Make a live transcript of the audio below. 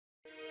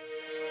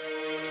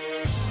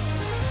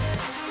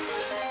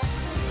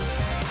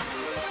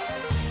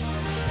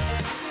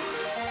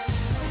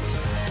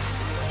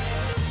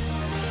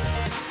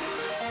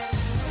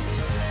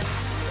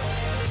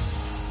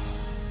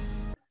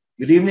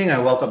Good evening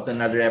and welcome to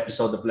another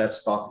episode of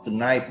Let's Talk.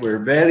 Tonight,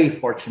 we're very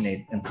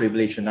fortunate and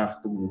privileged enough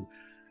to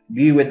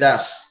be with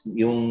us.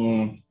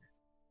 You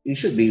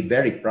should be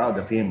very proud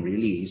of him,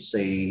 really.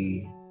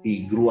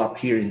 He grew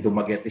up here in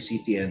Dumaguete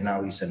City and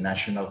now he's a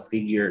national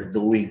figure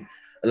doing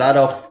a lot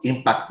of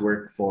impact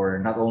work for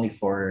not only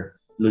for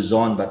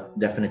Luzon but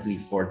definitely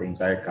for the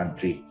entire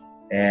country.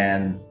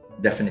 And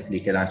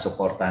definitely kailangan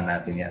supportahan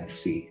natin yan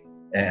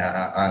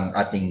ang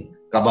ating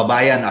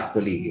kababayan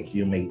actually, if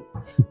we may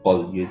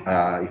call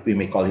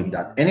him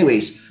that.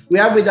 Anyways, we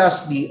have with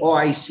us the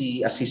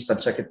OIC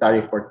Assistant Secretary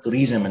for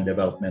Tourism and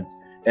Development,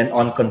 and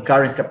on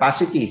concurrent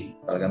capacity,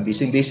 talagang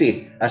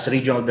busy as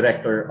Regional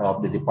Director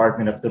of the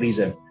Department of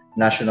Tourism,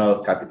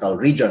 National Capital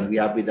Region. We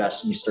have with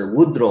us Mr.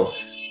 Woodrow,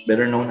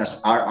 better known as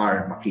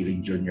RR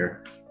Makiling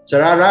Jr. Sir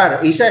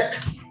RR, ASEC,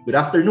 good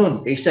afternoon.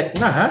 ASEC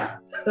na, ha?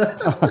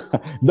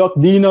 Dok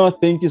Dinno,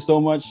 thank you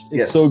so much.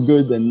 It's so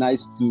good and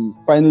nice to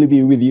finally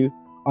be with you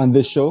on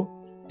this show.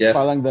 Yes.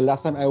 Parang the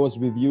last time I was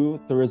with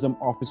you, tourism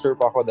officer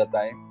pa ako that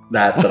time.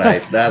 That's right.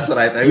 This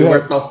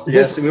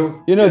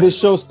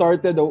show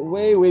started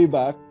way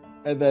back,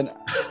 and then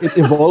it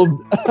evolved.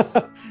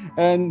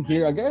 And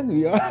here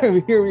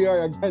we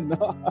are again.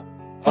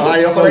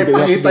 Ayaw ko na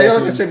ipakita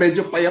yun kasi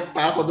medyo payat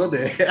pa ako doon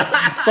eh.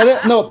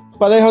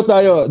 Pareho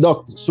tayo.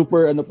 Doc,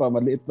 super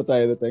maliit pa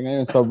tayo.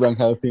 Ngayon, sobrang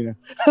healthy na.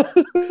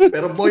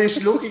 Pero boys,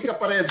 looking ka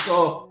pa rin.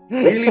 So,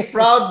 really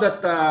proud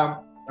that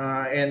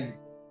and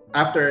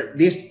after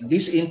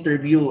this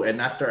interview and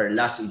after our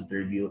last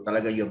interview,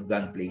 talaga you've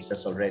gone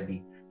places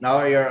already.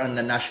 Now you're on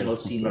the national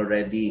scene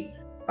already.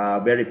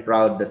 Very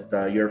proud that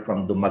you're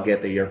from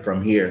Dumaguete, you're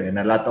from here. And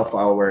a lot of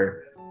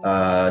our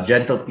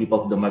gentle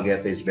people of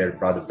Dumaguete is very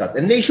proud of that.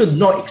 And they should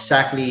know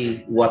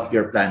exactly what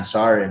your plans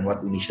are and what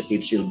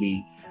initiatives you'll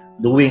be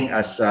doing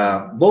as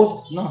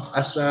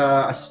as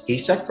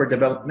ASEC for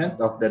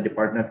development of the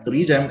Department of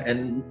Tourism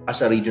and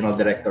as a regional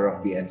director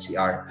of the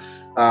NCR.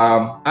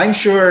 I'm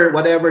sure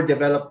whatever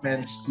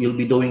developments you'll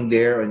be doing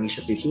there or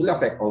initiatives will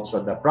affect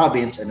also the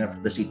province and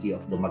of the city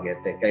of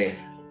Dumaguete. Kaya,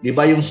 di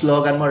ba yung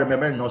slogan mo,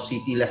 remember, no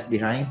city left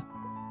behind?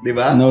 Di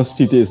ba? No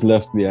city is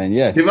left behind,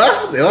 yes. Di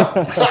ba?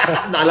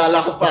 Naalala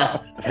ko pa.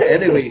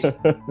 Anyways,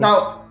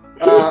 now,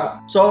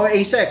 so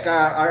ASEC,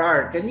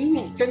 RR, can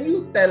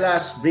you tell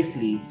us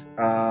briefly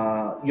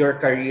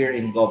your career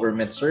in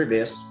government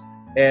service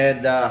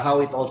and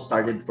how it all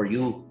started for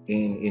you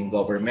in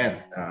government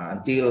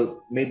until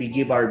maybe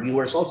give our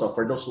viewers also,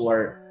 for those who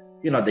are,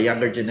 the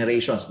younger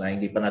generations na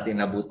hindi pa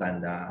natin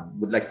nabutan,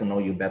 would like to know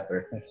you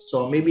better.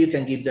 So maybe you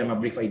can give them a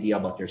brief idea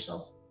about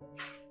yourself.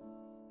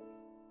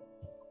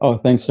 Oh,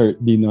 thanks, Sir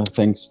Dino.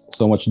 Thanks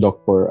so much,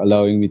 Doc, for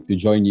allowing me to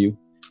join you.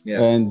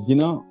 Yes. And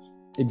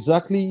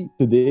exactly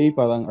today,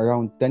 parang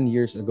around 10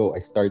 years ago, I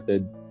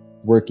started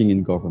working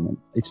in government.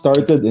 It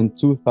started in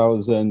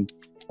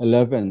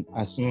 2011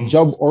 as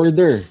job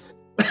order.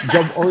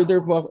 Job order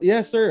po.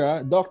 Yes,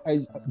 sir. Doc,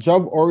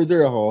 job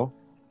order ako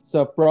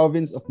sa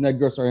province of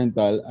Negros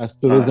Oriental as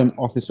Tourism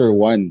Officer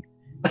 1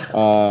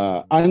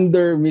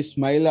 under Miss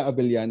Myla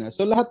Abellana.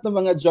 So lahat ng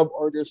mga job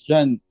orders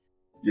dyan,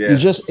 you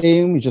just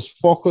aim, you just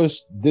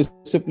focus,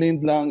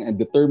 disciplined lang, and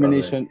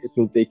determination, it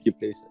will take you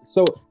places.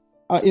 So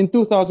in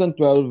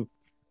 2012,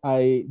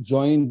 I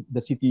joined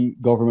the city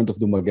government of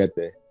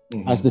Dumaguete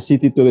as the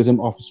city tourism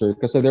officer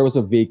because there was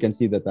a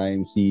vacancy that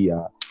time.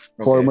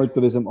 Former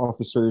tourism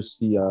officer,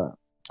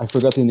 I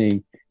forgot the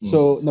name.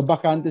 So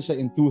nabakante siya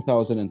in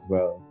 2012.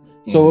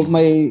 So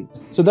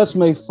that's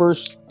my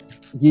first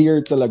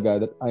year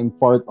talaga that I'm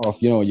part of,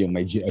 yung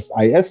may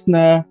GSIS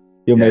na,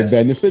 yung may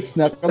benefits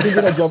na, kasi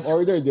hindi na job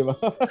order, di ba?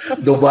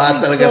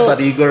 Dumaan talaga sa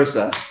rigors,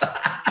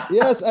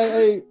 Yes,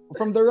 I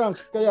from the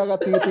ranks, kaya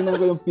tinitingnan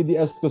ko yung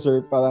PDS ko,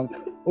 sir, parang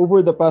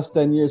over the past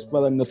 10 years,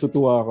 parang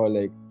natutuwa ako,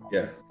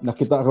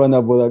 nakita ko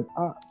na bulag,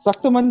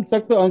 sakto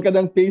ang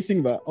kadang pacing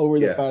ba over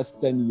the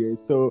past 10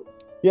 years. So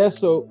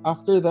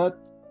after that,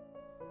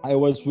 I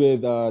was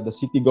with the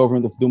city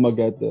government of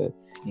Dumaguete,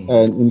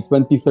 and in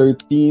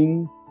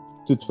 2013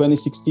 to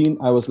 2016,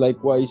 I was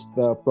likewise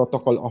the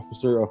protocol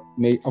officer of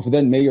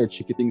then Mayor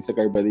Chiquiting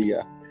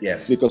Sagarbaria.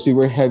 Yes. Because we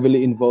were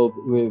heavily involved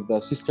with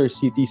the sister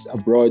cities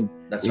abroad.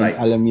 That's in right.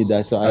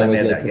 Alameda. So I was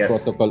the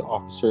protocol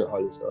officer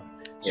also.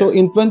 So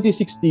in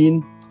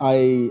 2016,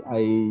 I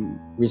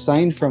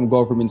resigned from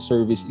government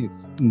service in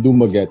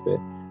Dumaguete.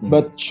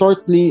 But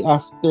shortly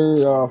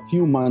after a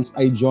few months,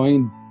 I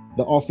joined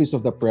the office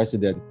of the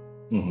president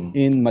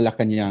in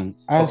Malacanang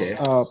as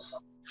a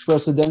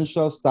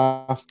presidential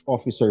staff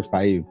officer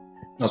 5.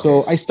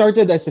 So I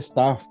started as a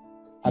staff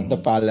at the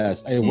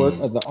palace. I worked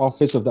at the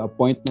office of the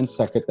appointment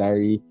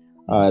secretary.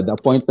 The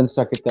appointment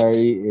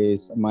secretary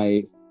is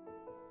my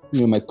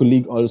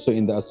colleague also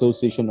in the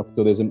Association of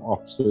Tourism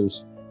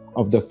Officers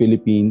of the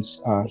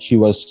Philippines. She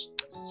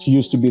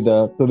used to be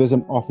the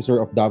tourism officer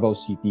of Davao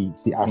City,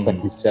 si Asa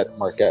Lisette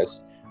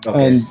Marquez.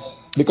 And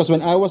because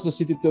when I was the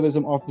city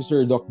tourism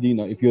officer, Dok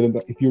Dinno, if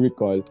you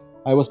recall,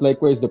 I was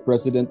likewise the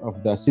president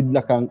of the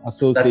Sidlakang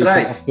Association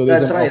of Tourism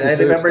That's right. Officers.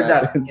 I remember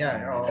that. Yeah.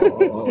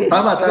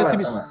 Tama.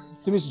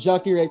 So Miss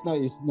Jackie right now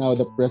is now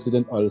the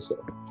president also.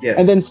 Yes.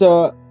 And then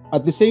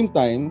at the same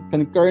time,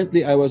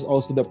 concurrently, I was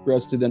also the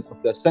president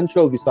of the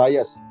Central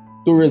Visayas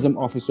Tourism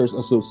Officers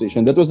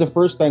Association. That was the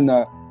first time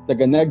na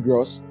taga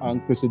Negros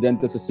ang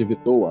presidente sa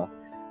Civitoa.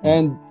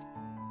 And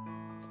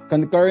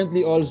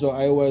concurrently also,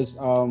 I was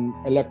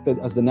elected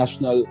as the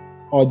national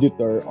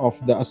auditor of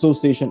the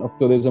Association of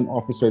Tourism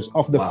Officers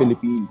of the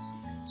Philippines.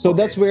 So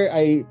that's where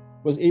I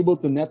was able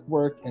to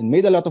network and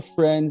made a lot of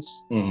friends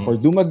for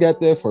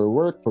Dumaguete, for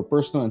work, for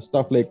personal and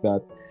stuff like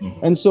that.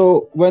 And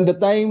so when the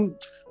time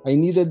I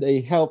needed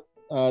a help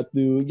I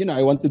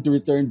wanted to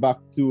return back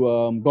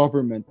to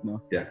government. No?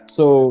 Yeah.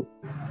 So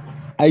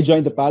I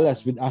joined the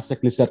palace with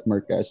ASEC Lisette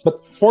Marquez. But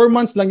 4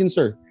 months lang yun,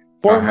 sir.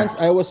 4 months,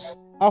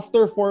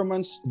 after 4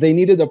 months, they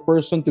needed a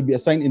person to be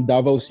assigned in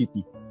Davao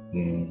City.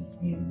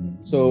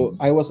 So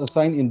I was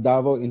assigned in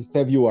Davao in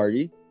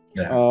February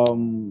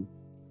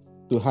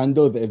to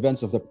handle the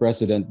events of the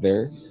president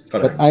there.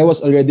 But I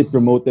was already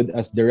promoted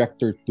as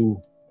Director 2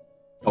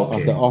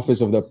 of the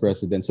Office of the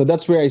President. So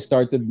that's where I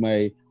started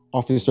my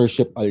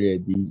officership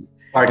already.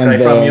 Far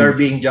cry from your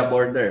being job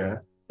order.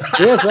 Huh?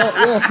 Yes,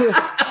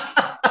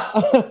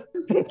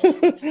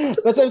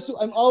 That's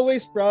I'm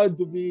always proud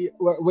to be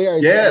where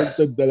I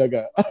started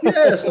talaga.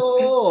 Yes,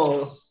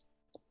 you're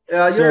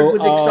a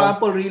good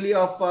example really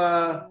of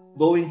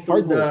going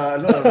through the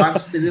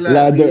ranks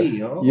nila.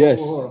 Yes.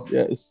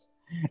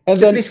 And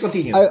so then please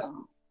continue.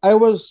 I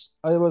was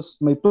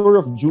my tour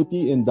of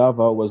duty in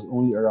Davao was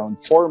only around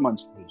 4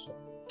 months also.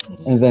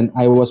 And then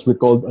I was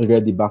recalled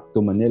already back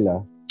to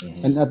Manila.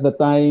 And at the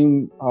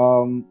time,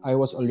 I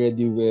was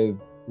already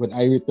when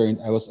I returned,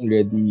 I was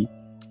already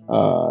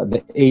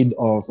the aide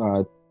of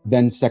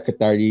then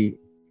Secretary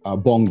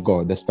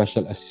Bongo, the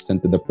special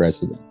assistant to the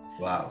president.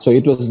 Wow! So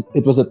it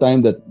was a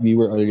time that we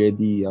were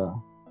already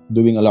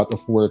doing a lot of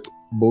work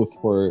both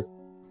for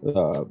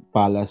the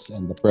palace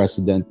and the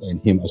president and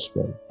him as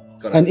well.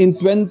 Correct. And in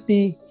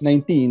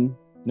 2019,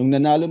 nung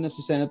nanalo na si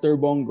Senator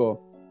Bongo,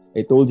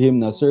 I told him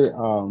na, sir,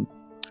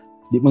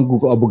 di man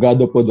ko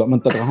abogado po, wa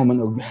man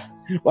takahuman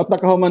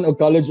og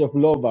College of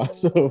Law ba.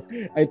 So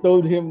I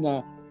told him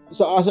na,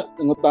 so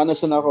ngutana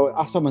siya na ako,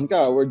 asa man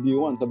ka, where do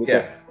you want? Sabi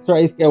ko,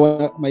 sir,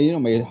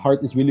 my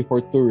heart is really for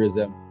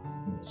tourism.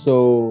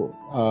 So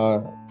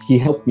he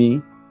helped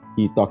me.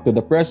 He talked to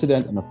the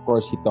president, and of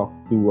course he talked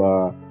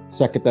to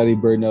Secretary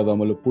Bernal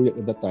Romulo-Puyat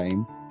at the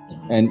time.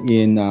 And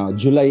in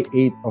July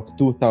 8 of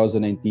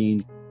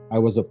 2019, I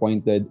was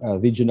appointed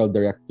Regional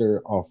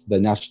Director of the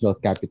National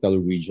Capital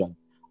Region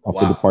of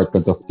the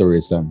Department of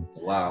Tourism.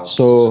 Wow.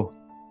 So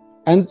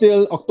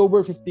until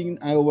October 15,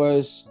 I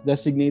was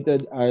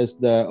designated as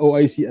the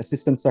OIC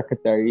Assistant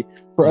Secretary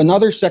for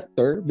another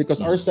sector,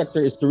 because our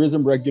sector is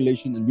tourism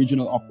regulation and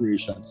regional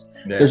operations.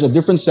 Yeah. There's a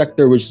different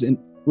sector which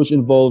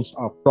involves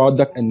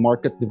product and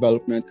market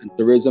development and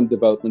tourism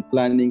development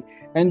planning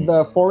and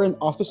the foreign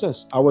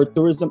offices, our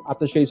tourism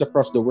attaches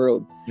across the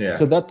world. Yeah.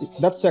 So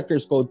that sector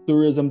is called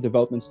Tourism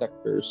Development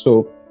Sector.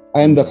 So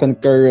I am the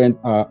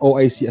concurrent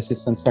OIC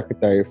Assistant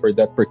Secretary for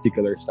that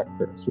particular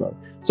sector as well.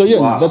 So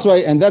yeah, that's why,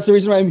 and that's the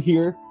reason why I'm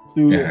here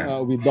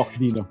with Dok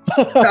Dinno.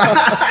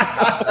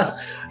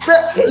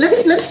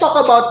 Let's talk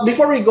about,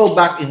 before we go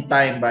back in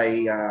time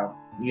by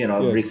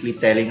briefly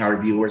telling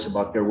our viewers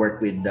about your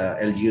work with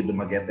LGU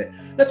Dumaguete.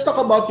 Let's talk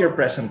about your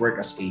present work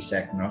as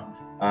ASEC,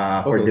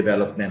 for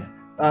development.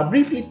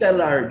 Briefly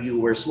tell our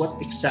viewers what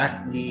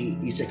exactly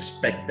is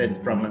expected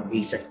from an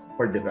ASEC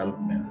for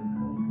development.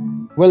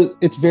 Well,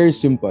 it's very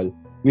simple.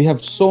 We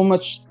have so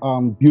much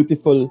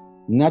beautiful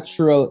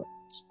natural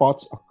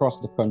spots across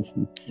the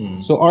country.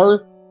 So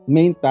our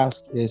main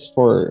task is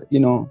for,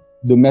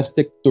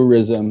 domestic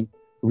tourism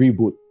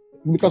reboot.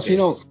 Because,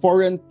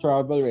 foreign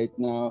travel right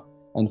now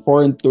and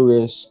foreign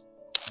tourists,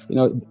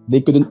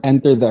 they couldn't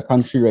enter the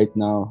country right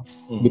now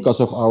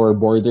because of our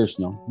borders,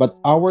 But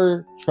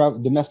our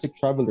domestic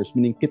travelers,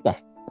 meaning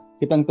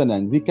kitang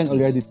tanan, we can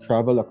already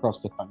travel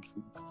across the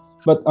country.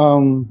 But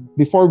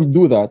before we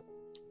do that,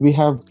 we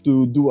have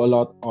to do a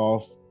lot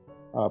of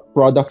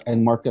product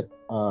and market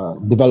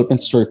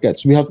development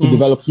circuits. We have to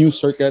develop new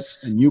circuits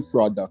and new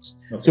products.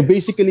 Okay. So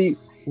basically,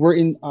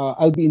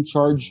 I'll be in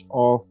charge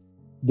of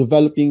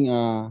developing.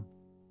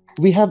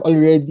 We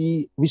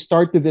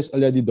started this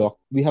already, Doc.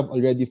 We have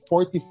already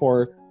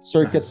 44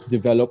 circuits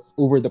developed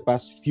over the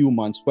past few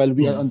months while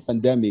we are on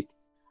pandemic.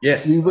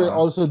 Yes. We were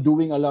also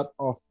doing a lot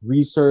of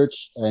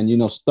research and,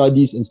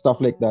 studies and stuff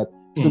like that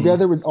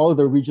together with all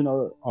the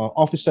regional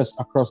offices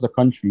across the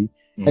country.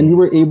 And we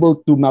were able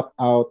to map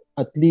out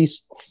at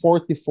least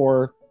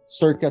 44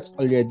 circuits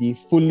already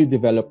fully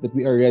developed that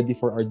we are ready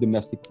for our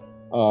domestic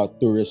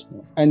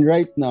tourism. And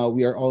right now,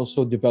 we are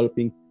also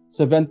developing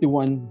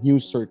 71 new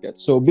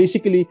circuits. So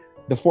basically,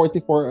 the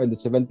 44 and the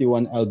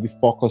 71, I'll be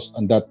focused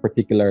on that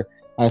particular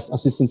as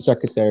Assistant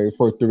Secretary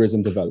for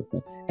Tourism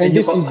Development. And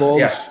this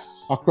involves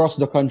across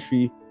the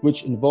country,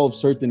 which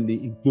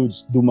certainly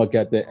includes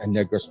Dumaguete and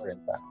Negros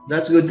Oriental.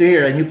 That's good to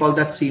hear. And you call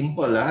that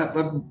simple,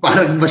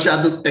 Parang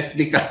masyadong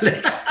technical.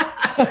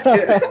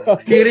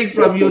 Hearing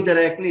from you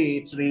directly,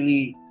 it's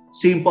really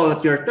simple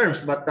at your terms,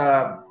 but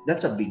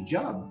that's a big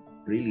job,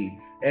 really.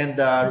 And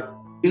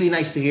really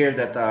nice to hear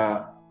that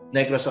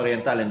Negros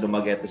Oriental and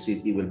Dumaguete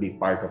City will be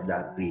part of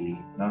that, really.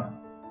 No?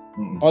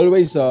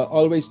 Always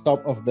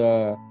top of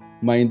the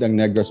mind ang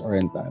Negros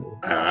Oriental.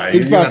 In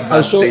Yun yung fact,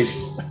 advantage.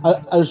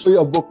 I'll show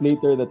you a book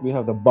later that we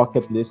have the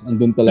bucket list, and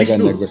dun talaga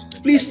Negros.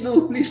 Please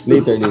do.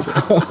 Later.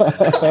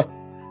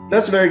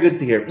 That's very good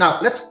to hear. Now,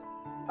 let's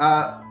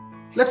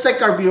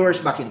take our viewers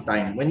back in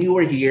time. When you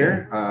were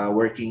here,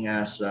 working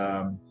as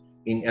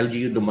in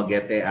LGU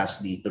Dumaguete as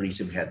the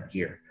tourism head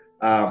here,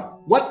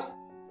 what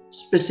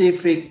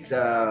specific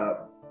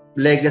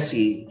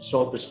legacy,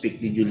 so to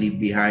speak, did you leave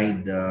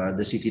behind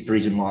the City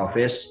Tourism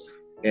Office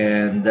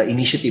and the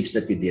initiatives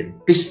that you did?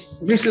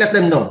 Please let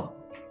them know.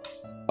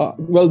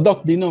 Well,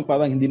 Dok Dinno,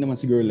 parang hindi naman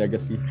siguro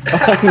legacy.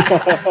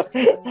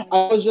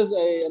 I was just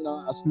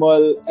a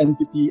small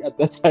entity at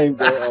that time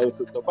there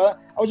also. So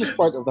I was just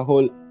part of the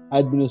whole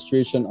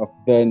administration of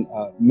then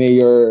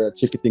Mayor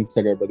Chiquiting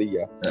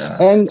Sagabadia.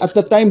 And at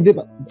the time,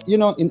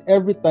 in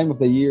every time of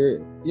the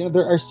year,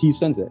 there are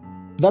seasons.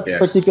 That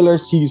particular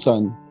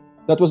season,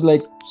 that was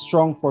like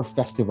strong for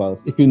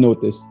festivals, if you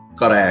notice.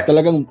 Correct.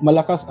 Talagang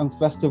malakas ang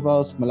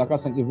festivals,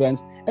 malakas ang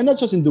events, and not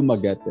just in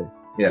Dumaguete.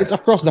 Yeah. It's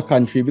across the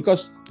country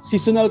because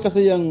seasonal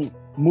kasi yung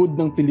mood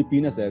ng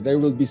Pilipinas. There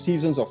will be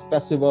seasons of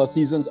festivals,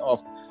 seasons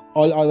of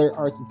all other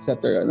arts,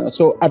 etc.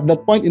 So at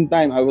that point in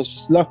time, I was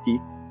just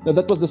lucky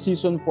that was the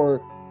season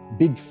for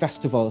big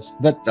festivals.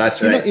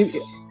 That's right.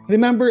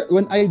 Remember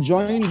when I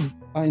joined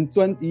in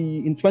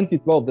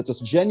 2012, that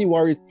was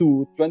January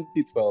 2,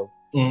 2012.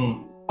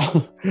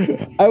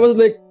 I was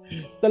like,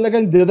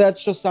 talagang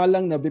diretso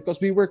salang na because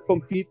we were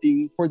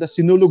competing for the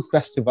Sinulog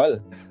Festival.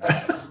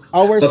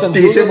 Our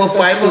Baptism of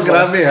fire mo,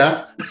 grabe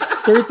ha?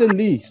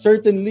 Certainly.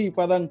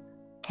 Parang,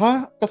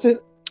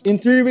 kasi in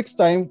 3 weeks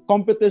time,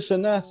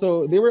 competition na.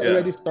 So they were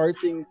already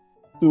starting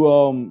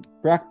to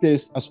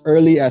practice as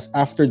early as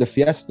after the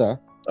fiesta,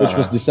 which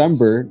was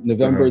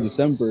November,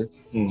 December.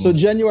 So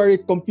January,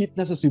 compete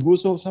na sa Cebu.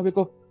 So sabi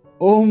ko,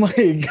 oh my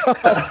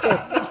God. So,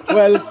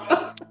 well,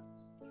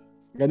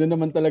 ganun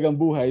naman talagang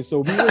buhay.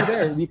 So we were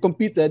there, we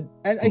competed,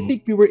 and I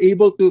think we were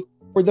able to,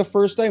 for the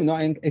first time,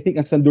 and I think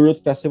ang Sandurot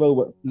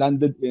Festival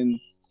landed in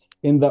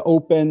the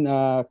open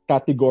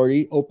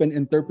category, open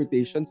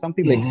interpretation,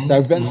 something like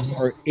 7th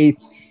or 8th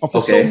of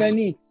the so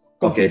many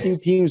competing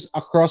teams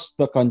across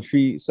the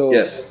country. So,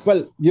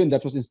 well,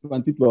 that was in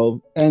 2012.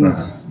 And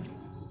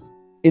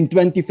in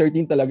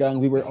 2013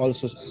 talagang we were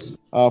also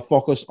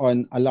focused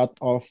on a lot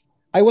of,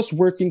 I was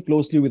working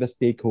closely with the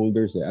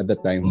stakeholders at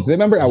that time.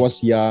 Remember, I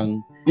was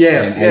young.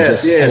 Yes.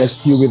 I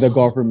was new with the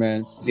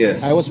government.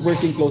 Yes. I was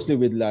working closely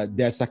with La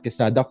Desa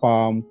Quesada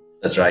Pam.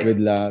 That's right. With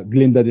La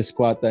Glinda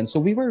Disquatan. So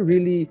we were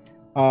really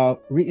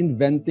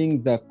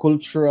reinventing the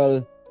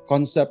cultural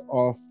concept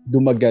of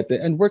Dumaguete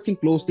and working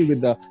closely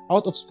with the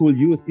out-of-school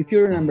youth. If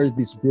you remember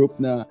this group,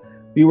 there's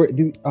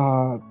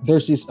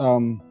this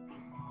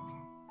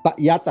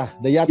Yata.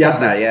 The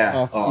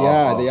Yata.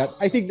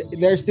 I think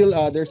they're still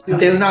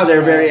until now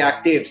they're very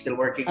active, still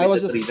working with I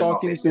was the just tourism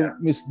talking office, to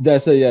Miss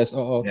Desa,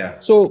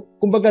 So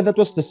kumbaga that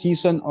was the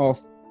season of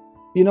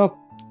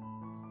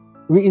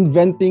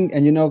reinventing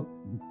and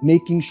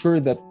making sure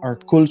that our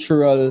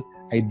cultural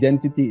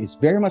identity is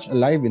very much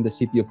alive in the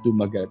city of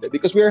Dumaguete,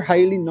 because we are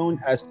highly known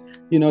as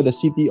the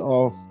city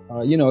of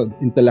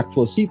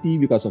intellectual city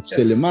because of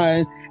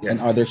Silliman and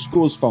other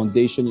schools,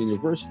 Foundation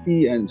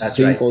University and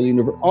St. Paul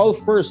University, all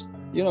first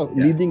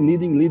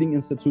leading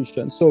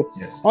institutions. So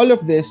all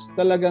of this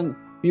talagang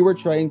we were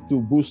trying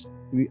to boost.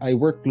 I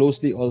work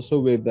closely also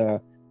with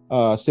the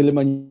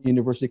Silliman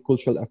University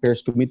Cultural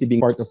Affairs Committee,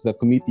 being part of the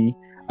committee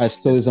as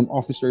tourism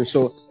officer.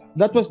 So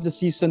that was the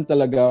season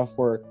talaga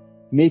for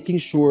making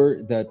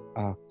sure that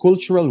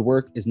cultural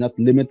work is not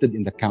limited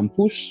in the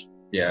campus,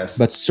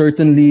 but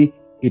certainly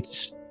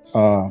it's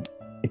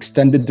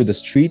extended to the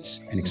streets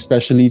and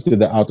especially to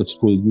the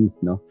out-of-school youth.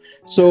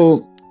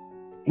 So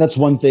that's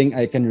one thing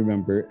I can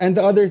remember. And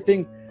the other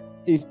thing,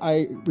 if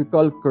I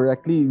recall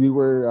correctly, we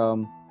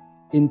were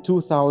in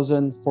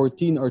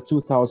 2014 or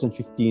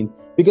 2015,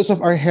 because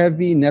of our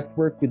heavy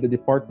network with the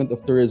Department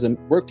of Tourism,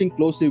 working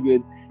closely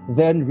with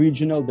then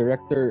Regional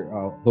Director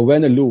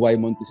Rowena Lu Y.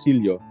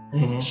 Montesillo.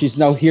 She's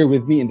now here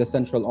with me in the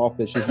central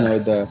office. She's now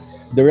the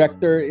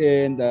Director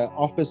in the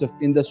Office of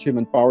Industry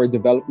and Power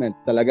Development.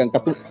 Talagang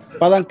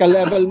parang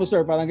ka-level mo,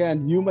 sir. Parang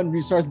ganyan, human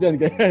resource din.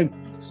 Ganyan.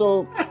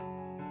 So,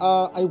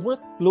 I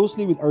worked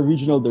closely with our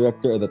Regional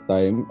Director at the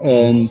time,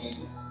 and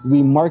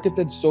we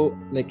marketed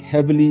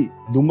heavily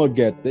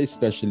Dumaguete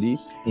especially,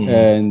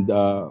 and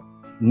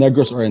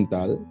Negros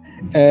Oriental.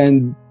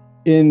 And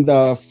in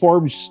the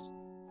Forbes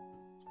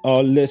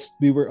list,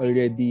 we were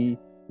already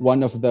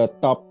one of the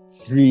top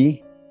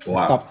 3,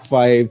 top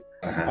 5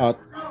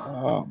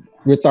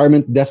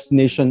 retirement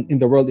destination in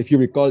the world. If you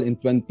recall, in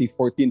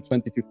 2014,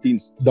 2015,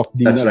 Dok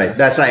Dinno.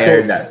 That's right. I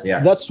heard that.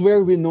 Yeah. That's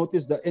where we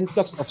noticed the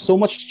influx of so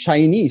much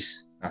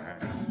Chinese.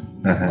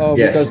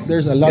 Because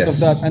there's a lot of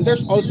that, and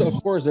there's also,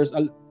 of course,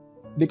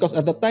 because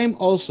at the time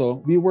also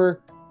we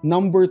were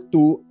number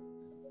 2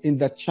 in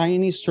the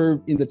Chinese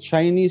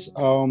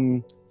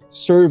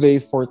survey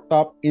for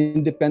top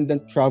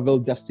independent travel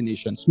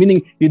destinations,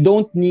 meaning you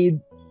don't need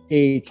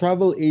a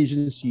travel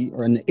agency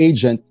or an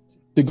agent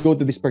to go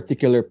to this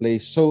particular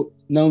place. So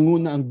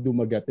nanguna ang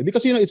Dumaguete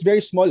because it's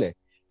very small.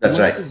 That's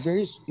right.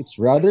 It's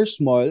rather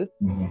small.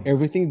 Mm-hmm.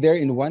 Everything there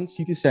in one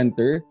city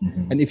center.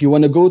 Mm-hmm. And if you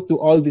want to go to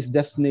all these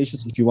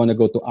destinations, if you want to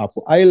go to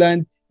Apo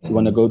Island, you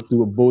want to go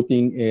to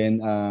boating in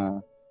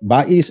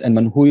Bais and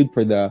Manhuyod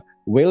for the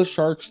whale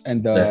sharks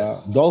and the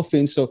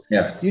dolphins. So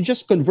you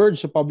just converge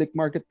sa public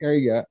market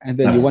area, and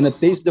then you want to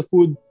taste the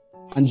food,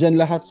 andyan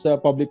lahat sa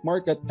public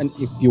market. And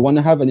if you want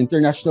to have an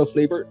international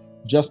flavor,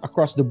 just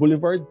across the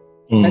boulevard,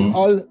 and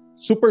all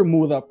super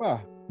mura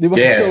pa. Diba?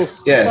 Yes,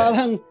 so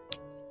parang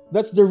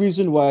that's the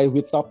reason why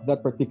we top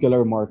that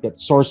particular market,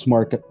 source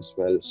market as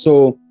well.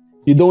 So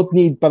you don't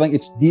need parang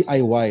it's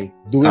DIY,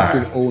 do it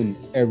your own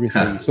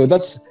everything. So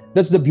that's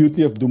the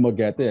beauty of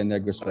Dumaguete and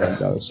Negros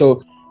Oriental.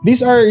 So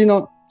these are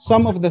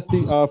some of the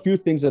few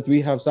things that we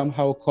have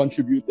somehow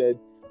contributed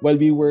while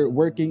we were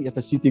working at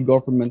the city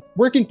government,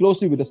 working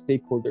closely with the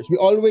stakeholders. We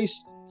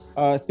always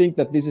think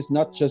that this is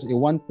not just a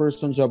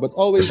one-person job, but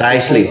always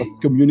precisely a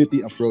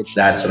community approach.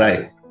 That's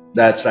right.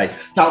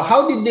 Now,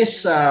 how did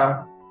this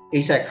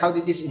ASEC, how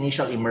did this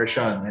initial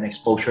immersion and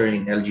exposure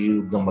in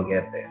LGU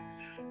Dumaguete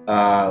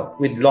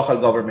with local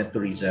government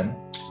tourism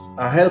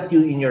help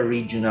you in your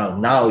regional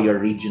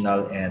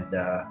and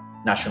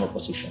national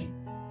position?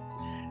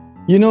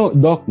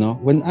 Doc,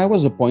 when I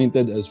was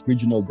appointed as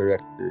regional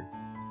director,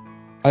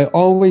 I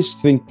always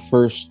think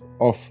first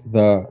of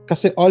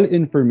kasi all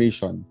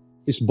information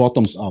is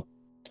bottoms up.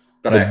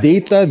 Correct. The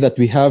data that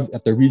we have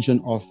at the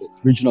regional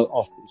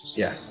office,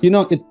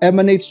 it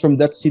emanates from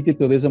that city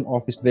tourism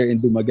office there in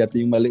Dumaguete,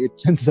 yung maliit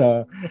yan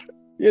sa,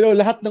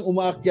 lahat ng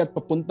umaakyat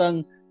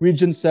papuntang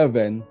Region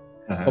 7,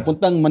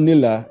 papuntang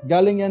Manila,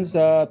 galing yan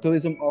sa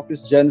tourism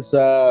office dyan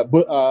sa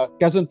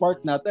Quezon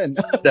Park natin.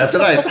 That's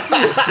right.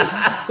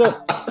 So,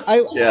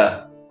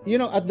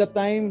 at the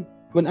time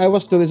when I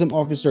was tourism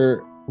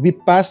officer, we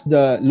passed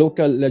the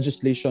local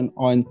legislation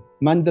on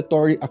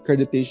mandatory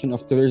accreditation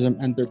of tourism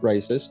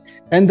enterprises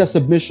and the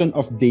submission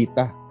of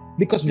data,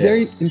 because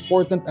very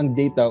important ang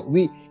data.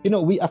 We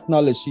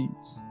acknowledge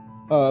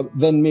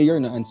then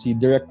Mayor na and si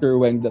Director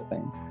Weng that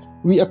time.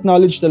 We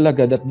acknowledge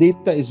talaga that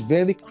data is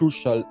very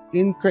crucial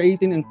in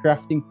creating and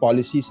crafting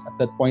policies at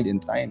that point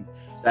in time.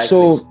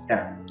 So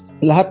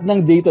lahat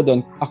ng data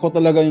doon, ako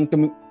talaga yung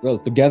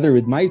together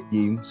with my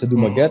team sa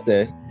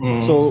Dumaguete.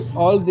 So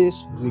all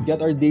this, we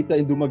get our data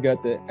in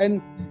Dumaguete,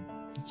 and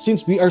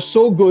since we are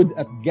so good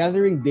at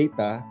gathering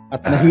data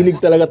at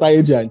nahilig talaga tayo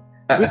dyan,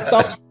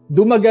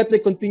 Dumaguete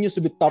continues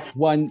to be top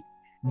 1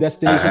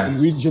 destination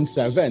in Region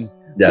 7.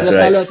 That's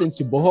right. Natin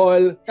si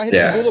Bohol, kahit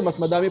siguro mas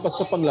madami pa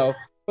sa Panglao,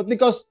 but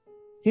because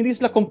hindi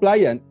sila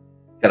compliant,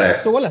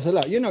 correct. So wala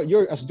sila.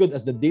 You're as good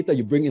as the data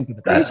you bring into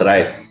the table. That's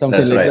right.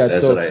 Something like that.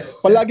 That's so right.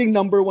 Palaging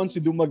number 1 si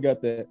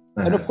Dumaguete.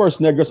 And of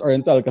course, Negros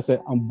Oriental kasi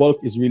ang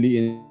bulk is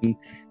really in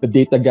the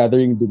data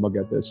gathering in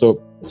Dumaguete. So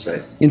that's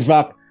right. In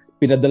fact,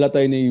 pinadala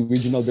tayo ni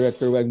Regional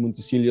Director Weng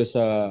Montesilio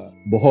sa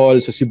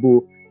Bohol, sa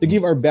Cebu, to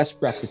give our best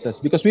practices,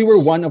 because we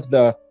were one of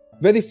the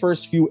very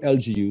first few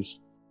LGUs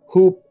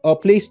who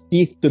placed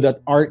teeth to that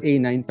RA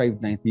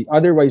 9590,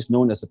 otherwise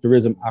known as the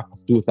Tourism Act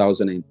of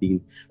 2019,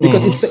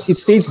 because it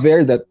states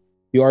there that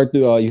you have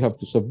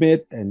to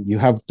submit and you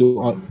have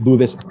to do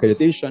this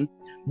accreditation,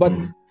 but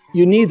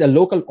you need a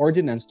local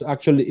ordinance to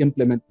actually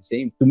implement the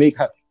same, to make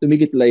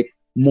it like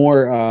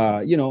more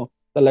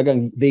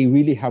talagang they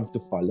really have to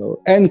follow.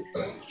 And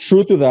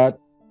true to that,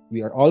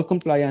 we are all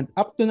compliant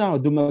up to now.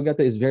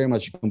 Dumaguete is very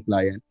much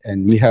compliant,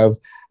 and we have,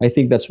 I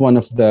think that's one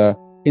of the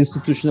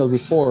institutional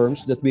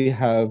reforms that we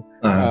have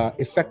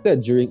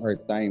effected during our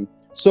time.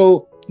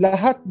 So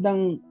lahat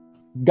ng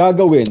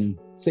gagawin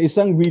sa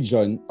isang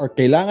region or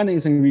kailangan ng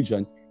isang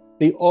region,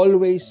 they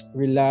always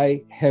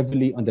rely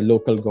heavily on the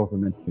local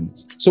government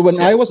units. So when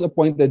I was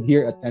appointed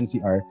here at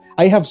NCR,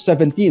 I have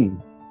 17.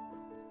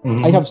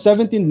 I have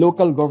 17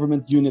 local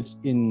government units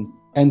in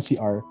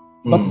NCR.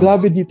 But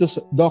grabe dito,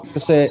 Doc,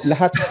 kasi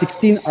lahat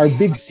 16 are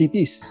big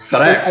cities.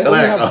 Correct,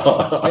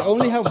 So I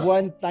only have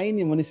one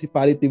tiny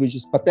municipality, which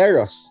is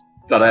Pateros.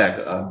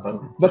 Correct.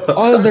 But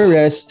all the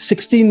rest,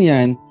 16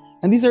 yan.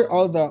 And these are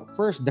all the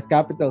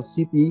capital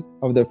city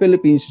of the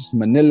Philippines, which is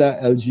Manila,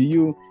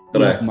 LGU.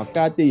 You have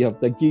Makati, you have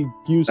Taguig,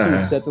 QC,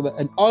 etc.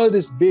 And all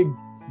these big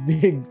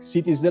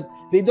cities that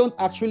they don't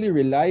actually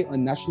rely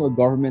on national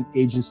government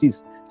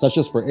agencies, such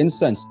as, for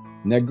instance,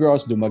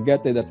 Negros,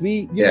 Dumaguete, that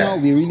we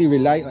really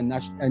rely on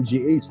national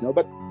NGAs, no?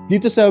 But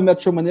dito sa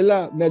Metro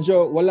Manila,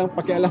 medyo walang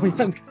pakialam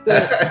yan kasi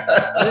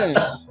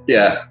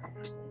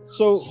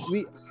So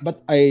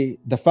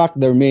the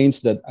fact remains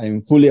that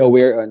I'm fully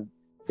aware on,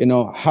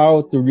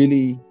 how to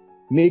really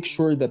make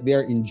sure that they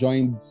are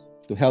enjoined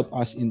to help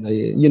us in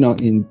the,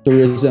 in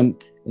tourism,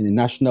 in the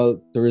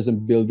national tourism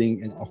building,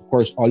 and of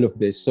course all of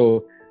this.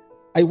 So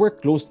I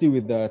work closely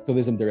with the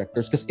tourism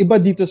directors, kasi iba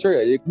dito,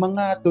 sir,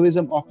 mga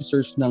tourism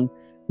officers ng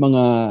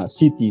mga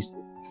cities,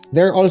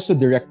 they're also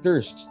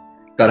directors.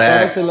 Correct.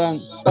 Para silang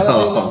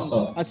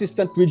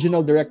assistant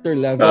regional director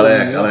level.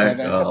 Correct.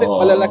 Kasi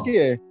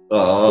malalaki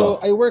So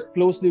I work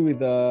closely with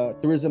the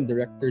tourism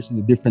directors in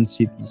the different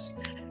cities.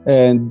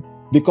 And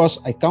because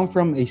I come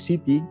from a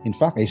city, in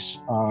fact, a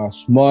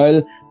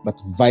small but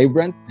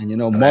vibrant and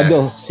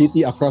model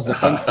city across the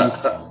country.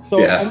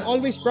 So I'm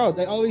always proud.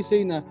 I always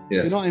say na,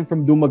 I'm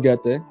from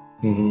Dumaguete.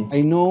 Mm-hmm. I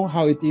know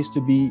how it is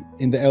to be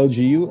in the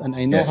LGU, and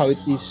I know how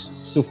it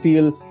is to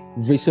feel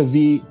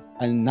vis-a-vis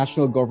a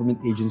national government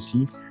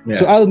agency.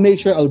 So I'll make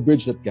sure I'll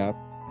bridge that gap.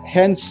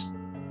 Hence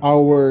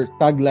our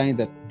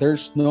tagline that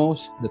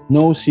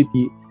no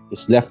city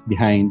is left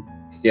behind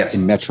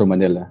in Metro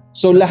Manila.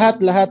 So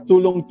lahat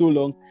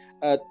tulong-tulong.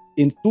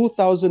 In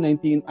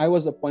 2019, I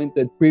was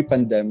appointed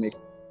pre-pandemic.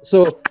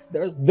 So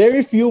there are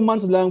very few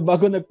months lang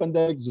bago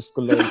nag-pandemic, just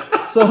ko lang.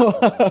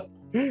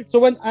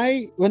 So when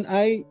I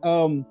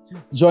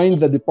joined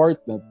the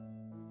department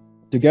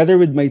together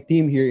with my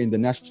team here in the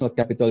National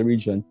Capital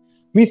Region,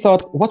 we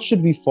thought, what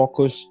should we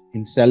focus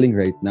in selling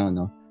right now,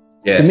 no?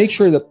 To make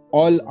sure that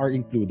all are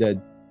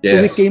included.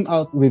 So we came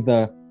out with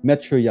the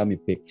Metro Yummy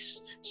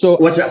Picks. So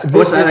what's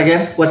that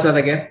again? What's that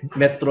again?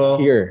 Metro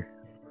here.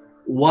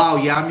 Wow,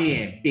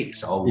 Yummy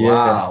Picks. Oh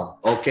wow.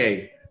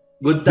 Okay.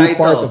 Good title. Be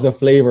part of the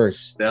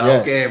flavors.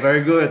 Okay,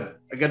 very good.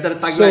 Ganda ng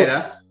tagline,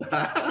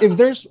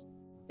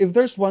 if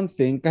there's one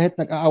thing, kahit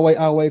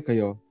nag-aaway-away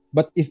kayo,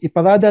 but if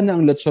iparada na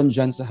ang lechon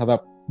dyan sa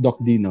harap, Dok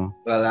Dinno,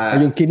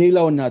 yung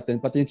kinilaw natin,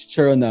 pati yung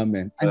chicharon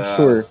namin, I'm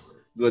sure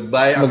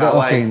goodbye ang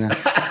away. Okay na.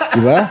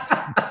 Diba?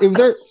 If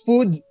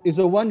food is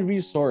a one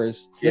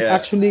resource, it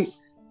actually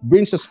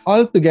brings us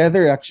all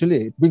together,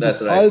 It brings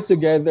us all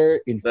together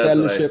in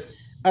fellowship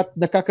at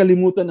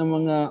nakakalimutan ng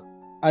mga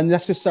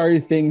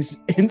unnecessary things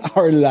in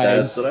our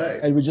lives. That's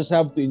right. And we just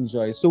have to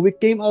enjoy. So we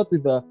came out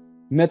with the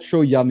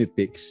Metro Yummy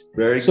Picks.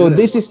 Very so good.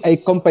 This is a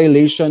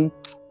compilation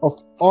of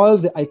all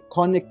the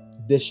iconic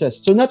dishes.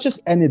 So not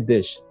just any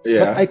dish,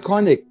 but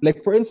iconic.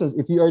 Like for instance,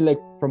 if you are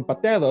like from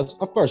Pateros,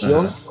 of course,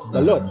 yung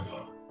balot.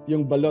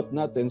 Yung balot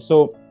natin.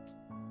 So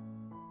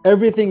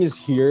everything is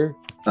here.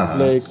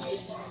 Like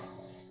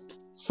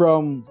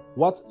from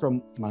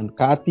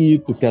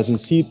Makati to Quezon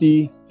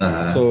City.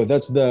 So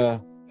that's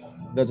the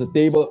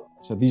table.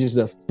 So this is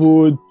the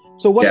food.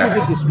 So what we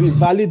did is we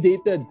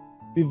validated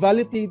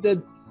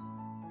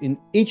in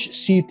each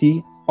city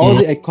all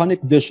the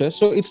iconic dishes.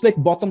 So it's like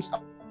bottoms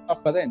up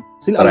pa rin.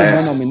 Sila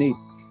ang nominate.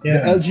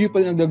 The LGU pa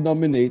rin ang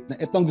nag-nominate na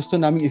itong gusto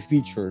namin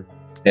i-feature.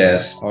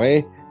 Yes.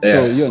 Okay?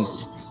 Yes. So yun.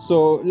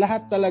 So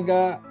lahat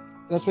talaga,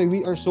 that's why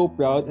we are so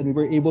proud and we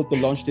were able to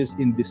launch this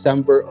in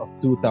December of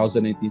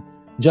 2019,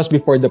 just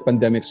before the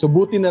pandemic. So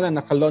buti na lang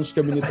naka-launch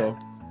kami nito.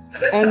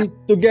 And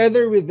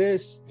together with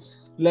this,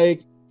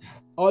 like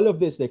all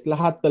of this, like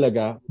lahat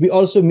talaga, we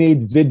also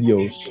made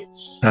videos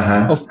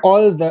of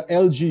all the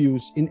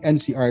LGUs in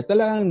NCR.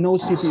 Talagang no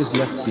city is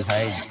left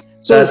behind.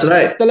 So that's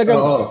right. Talagang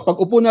pag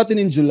upo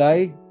natin in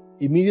July,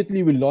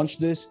 immediately we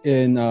launched this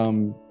in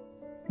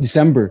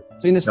December.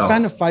 So in a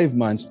span of 5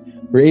 months,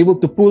 we're able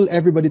to pull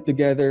everybody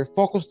together.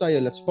 Focus tayo.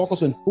 Let's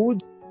focus on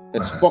food.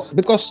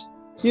 Because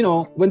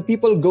when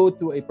people go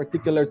to a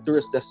particular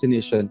tourist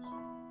destination,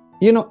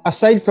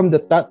 aside from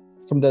the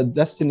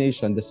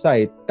destination, the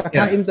site,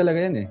 kakain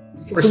talaga yan eh.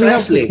 Precisely. So we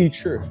have to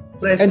feature.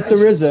 And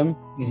tourism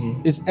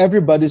is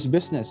everybody's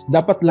business.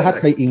 Dapat lahat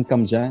may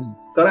income dyan.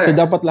 Correct. So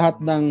dapat lahat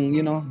ng,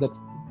 the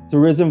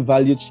tourism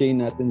value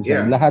chain natin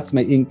dyan, lahat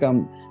may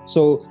income.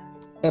 So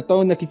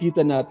ito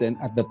nakikita natin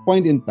at that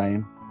point in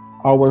time,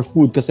 our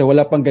food, kasi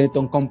wala pang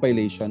ganitong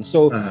compilation.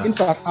 So in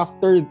fact,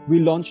 after we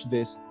launched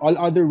this, all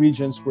other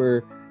regions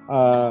were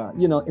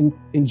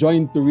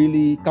enjoying to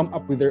really come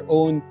up with their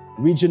own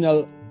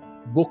regional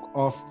book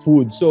of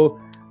food. So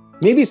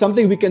maybe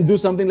we can do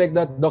something like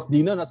that, Dok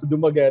Dinno, nasa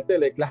Dumaguete,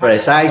 like lahat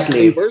of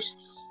flavors,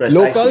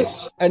 local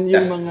and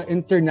yung mga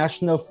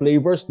international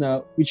flavors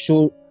na which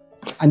should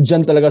andyan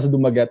talaga sa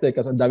Dumaguete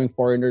kasi ang daming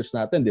foreigners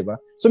natin, di ba?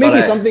 So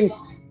maybe something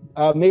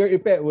Mayor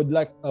Ipe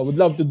would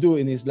love to do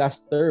in his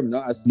last term,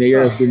 no, as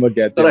mayor of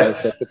Dumaguete,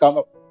 to come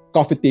up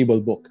coffee table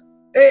book.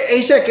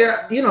 Sek,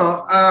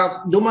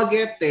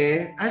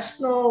 Dumaguete has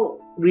no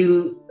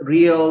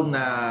real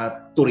na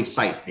tourist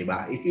site, di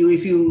ba? If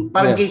you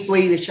parang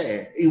gateway na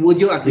siya eh. Would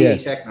you agree,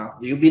 Sek, no?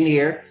 You've been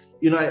here,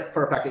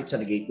 for a fact it's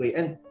on a gateway.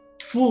 And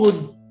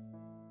food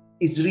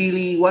is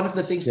really one of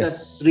the things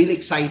that's really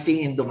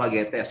exciting in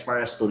Dumaguete as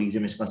far as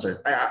tourism is concerned.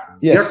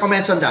 Your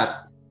comments on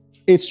that?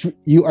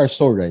 You are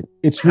so right.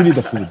 It's really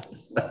the food.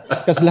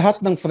 Kasi lahat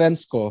ng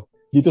friends ko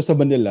dito sa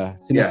Manila,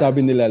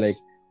 sinasabi nila like,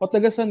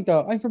 taga-san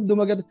ka? I'm from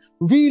Dumaguete.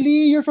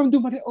 Really? You're from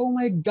Dumaguete? Oh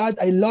my God,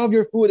 I love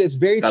your food. It's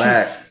very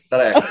cheap.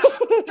 Correct.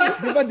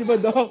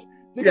 Diba, Doc?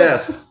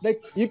 Because,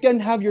 like, you can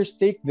have your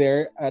steak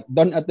there at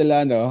Don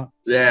Atilano.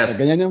 Yes.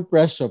 Ganyan yung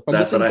presyo.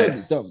 That's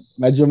right. Dito,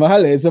 medyo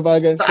mahal eh. So,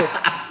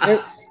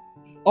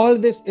 all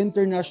these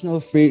international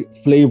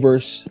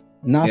flavors,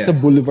 nasa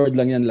boulevard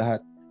lang yan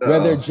lahat.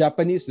 Whether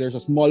Japanese, there's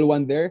a small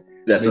one there.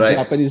 That's right.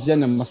 Japanese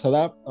dyan na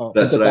masarap.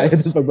 That's right.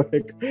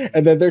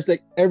 And then there's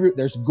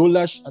there's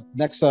goulash at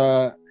next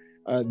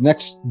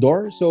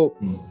door. So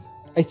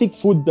I think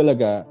food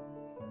talaga,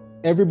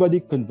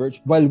 everybody converge.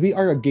 While we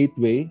are a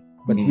gateway,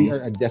 but we are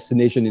a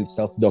destination in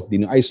itself, Dok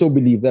Dinno. I so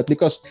believe that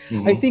because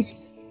I think,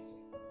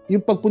 yung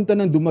pagpunta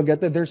ng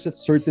Dumaguete, there's a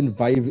certain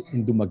vibe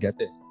in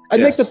Dumaguete.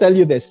 I'd like Yes. to tell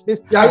you this.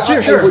 Yeah,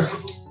 sure.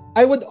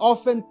 I would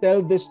often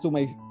tell this to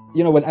my,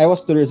 when I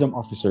was tourism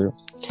officer,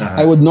 Uh-huh.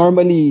 I would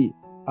normally,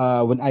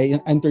 when I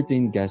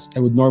entertain guests,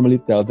 I would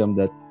normally tell them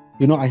that,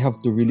 I have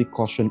to really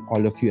caution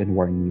all of you and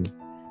warn you.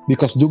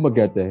 Because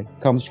Dumaguete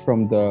comes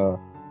from the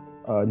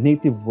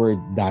native word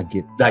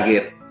dagit.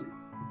 Dagit.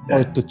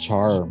 Or to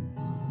charm.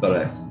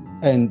 Correct.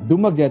 And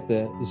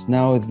Dumaguete is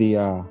now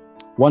the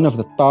one of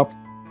the top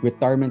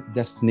retirement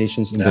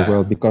destinations in the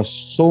world because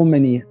so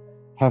many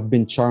have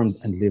been charmed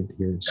and lived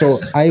here.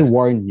 So I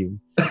warn you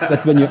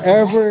that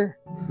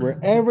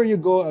wherever you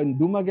go in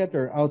Dumaguete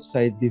or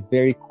outside, be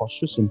very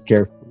cautious and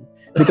careful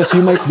because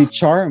you might be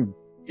charmed.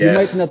 Yes. You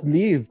might not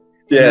leave.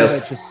 Yes. You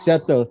might just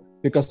settle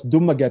because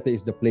Dumaguete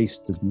is the place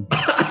to be.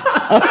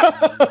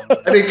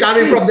 I mean,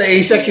 coming from the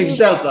ASEC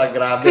himself,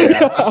 grabe.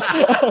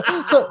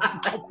 So,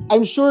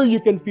 I'm sure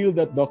you can feel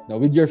that, Doc, now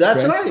with your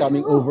That's friends right.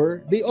 coming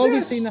over. They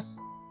always say na,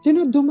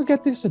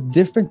 Dumaguete is a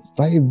different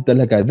vibe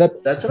talaga.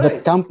 That's right.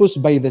 That campus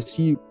by the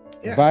sea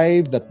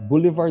vibe, that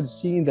boulevard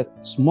scene, that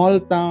small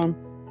town,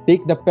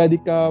 take the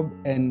pedicab,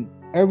 and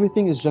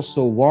everything is just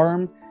so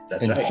warm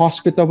and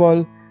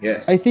hospitable.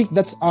 Yes. I think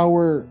that's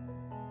our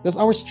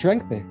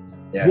strength eh.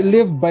 Yes. We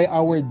live by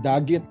our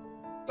dagit.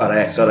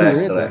 Correct.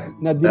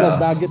 Na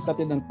dinadagit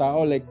natin ng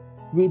tao, like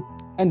we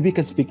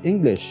can speak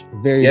English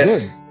very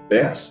good.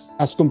 Yes.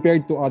 As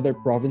compared to other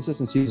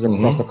provinces and cities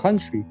across the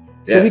country.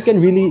 Yes. So we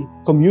can really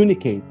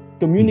communicate.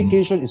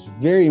 Communication is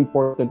very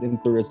important in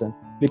tourism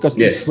because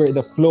it's where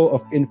the flow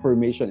of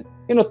information.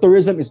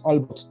 Tourism is all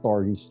about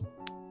stories.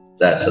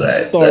 That's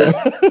right.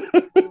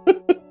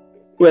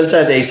 Well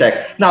said,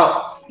 ASEC.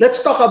 Now,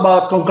 let's talk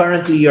about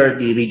concurrently you're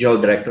the regional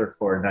director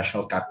for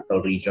National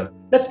Capital Region.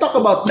 Let's talk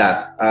about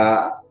that.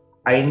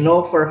 I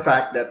know for a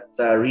fact that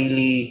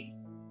really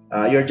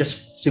you're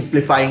just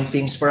simplifying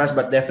things for us,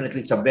 but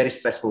definitely it's a very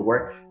stressful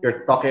work.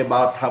 You're talking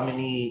about how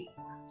many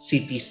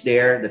cities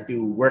there that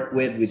you work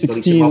with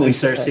tourism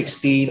officers,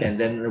 16, and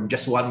then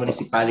just one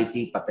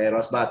municipality,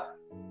 Pateros. But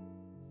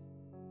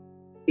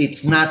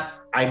it's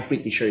not, I'm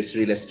pretty sure it's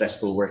really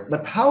stressful work.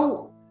 But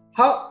how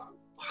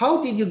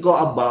did you go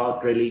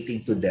about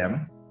relating to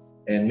them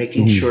and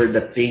making sure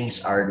that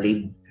things are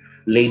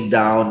laid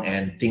down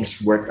and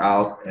things work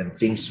out and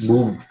things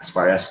move as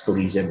far as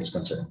tourism is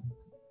concerned?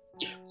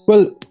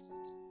 Well,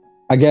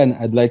 again,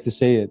 I'd like to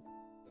say it.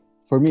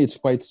 For me, it's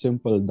quite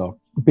simple, Doc,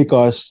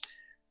 because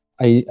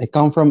I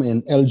come from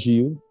an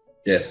LGU.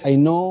 Yes. I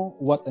know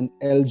what an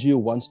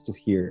LGU wants to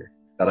hear.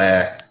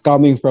 Correct.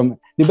 Coming from,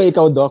 di ba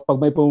ikaw, Doc,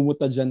 pag may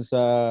pumunta dyan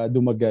sa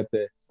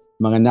Dumaguete,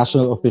 mga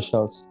national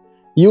officials,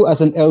 you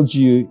as an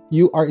LGU,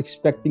 you are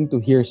expecting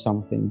to hear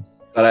something.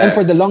 Correct. And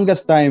for the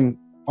longest time,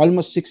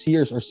 almost 6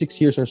 years or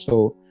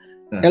so,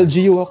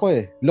 LGU ako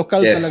eh. Local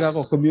talaga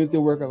ako, community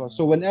work ako.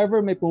 So whenever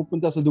may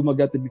pupunta sa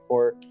Dumaguete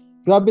before,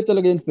 grabe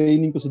talaga yung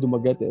training ko sa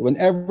Dumaguete.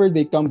 Whenever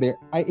they come there,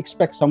 I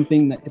expect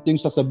something na ito yung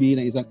sasabihin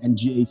ng isang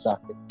NGA sa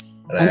akin.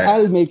 And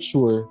I'll make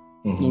sure,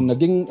 nung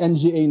naging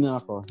NGA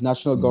na ako,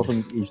 National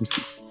Government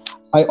Agency,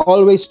 I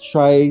always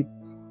try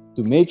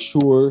to make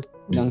sure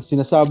nang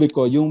sinasabi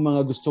ko yung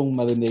mga gustong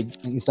marinig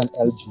ng isang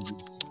LGU.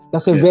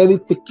 Kasi very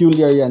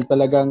peculiar yan.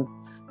 Talagang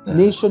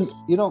nation,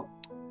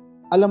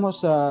 alam mo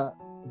sa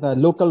the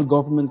Local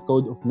Government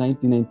Code of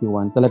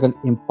 1991, talagang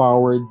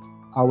empowered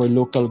our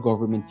local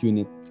government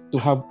unit to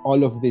have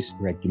all of this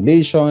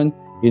regulation,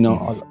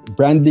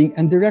 branding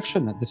and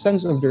direction, the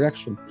sense of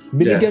direction.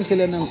 Binigyan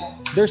sila ng,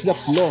 there's that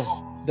law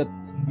that,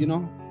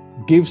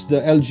 gives the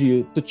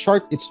LGU to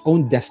chart its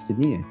own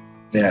destiny.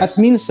 Yes.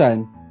 At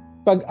minsan,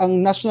 pag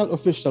ang national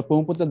official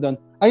pumupunta doon,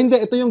 hindi,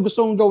 ito yung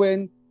gusto kong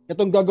gawin,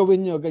 itong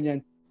gagawin nyo,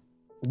 ganyan.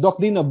 Dok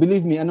Dinno,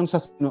 believe me,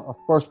 of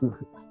course,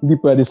 hindi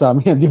pwede sa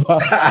amin yan, di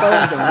ba?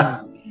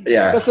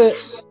 Yeah. Kasi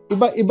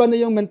iba na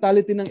yung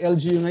mentality ng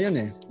LGU ngayon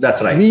eh.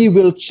 That's right. We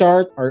will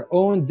chart our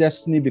own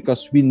destiny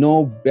because we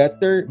know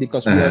better,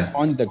 because we are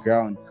on the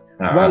ground.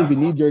 Well, we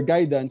need your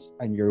guidance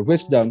and your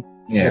wisdom,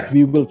 but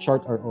we will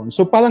chart our own.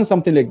 So parang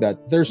something like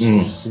that. There's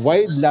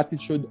wide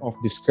latitude of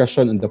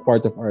discretion on the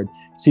part of our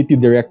city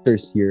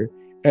directors here.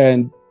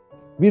 And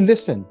we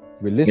listen,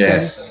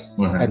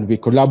 and we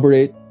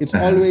collaborate. It's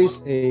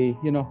always a,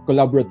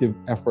 collaborative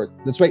effort.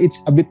 That's why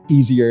it's a bit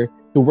easier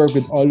to work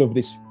with all of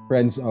these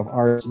friends of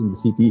ours in the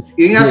city.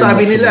 Yung nga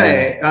sabi nila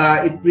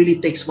it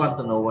really takes one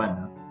to know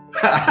one.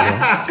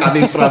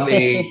 coming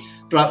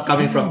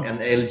from an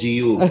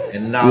LGU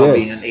and now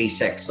being an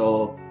ASEC.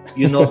 So,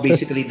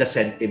 basically the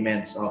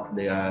sentiments of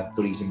the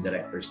tourism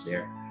directors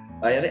there.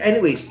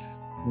 Anyways,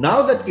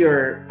 now that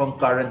you're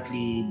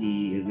concurrently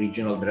the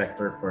regional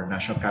director for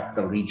National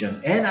Capital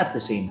Region and at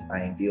the same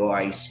time the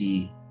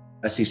OIC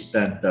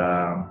assistant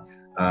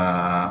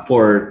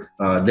for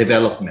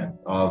development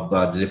of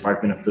the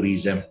Department of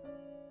Tourism,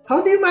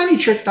 how do you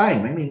manage your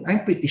time? I mean,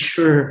 I'm pretty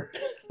sure.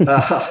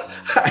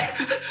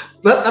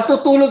 But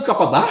natutulog ka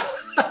pa ba?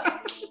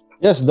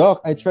 Yes, Doc.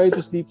 I try to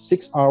sleep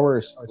 6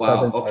 hours or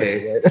 7 hours.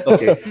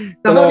 Okay.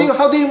 Now,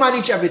 how do you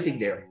manage everything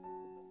there?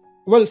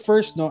 Well,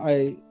 first,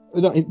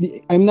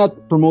 I'm not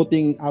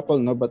promoting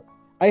Apple, but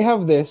I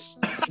have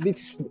this.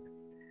 It's,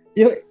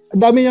 yung,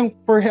 dami niyang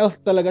for health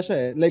talaga siya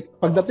eh. Like,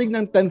 pagdating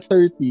ng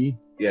 10:30,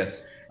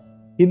 yes,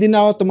 hindi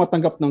na ako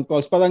tumatanggap ng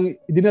calls. Parang,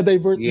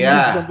 dinadivert mo.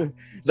 yeah,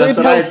 So, that's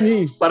it right. helped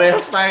me.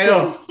 Parehas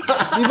tayo.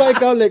 Di ba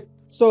ikaw, like,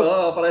 so,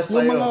 Parehas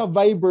yung tayo. mga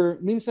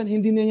Viber, minsan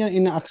hindi na niya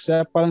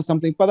ina-accept. Parang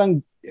something,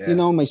 parang, Yes. you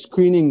know, may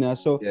screening na.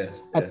 So,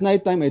 Yes, at yes.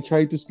 nighttime, I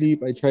try to sleep.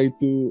 I try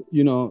to,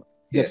 you know,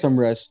 get Yes. some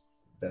rest.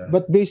 Yeah.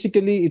 But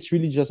basically, it's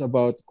really just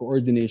about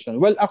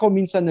coordination. Well, ako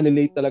minsan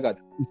nalilate talaga.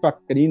 In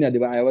fact, kanina, di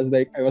ba, I was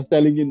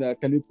telling you na,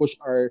 can we push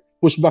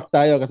back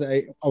tayo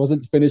kasi I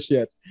wasn't finished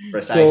yet.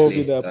 Precisely. So,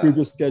 with the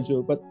previous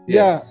schedule. But Yes.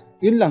 yeah,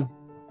 yun lang.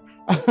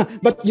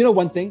 But you know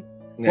one thing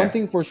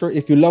for sure,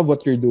 if you love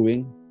what you're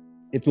doing,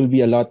 it will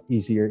be a lot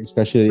easier,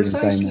 especially in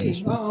time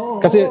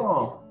management. Kasi,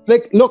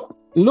 like, look,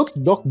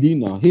 Dok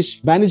Dinno,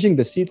 he's managing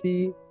the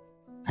city,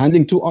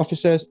 handling 2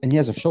 offices, and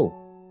he has a show.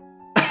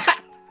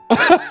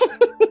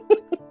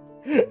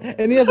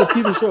 And he has a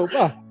TV show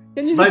pa.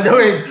 By the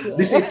way,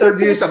 this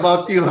interview is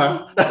about you,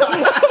 huh?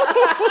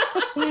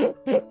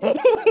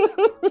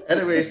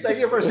 Anyways,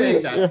 thank you for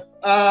saying that.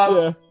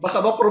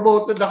 Baka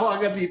ma-promoted ako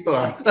agad dito,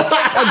 ha?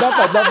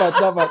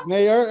 Dapat.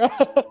 Mayor.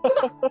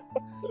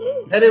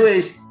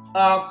 Anyways,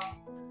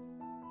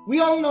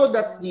 we all know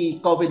that the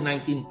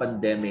COVID-19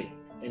 pandemic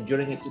and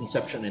during its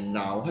inception and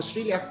now has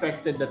really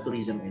affected the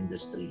tourism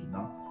industry.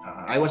 No?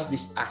 I was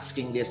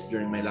asking this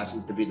during my last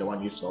interview, the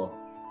one you saw,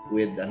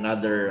 with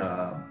another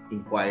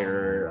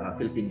Inquirer,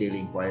 Philippine Daily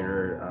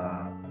Inquirer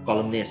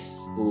columnist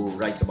who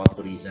writes about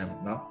tourism.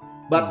 No?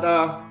 But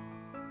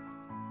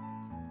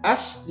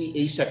as the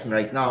ASEC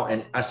right now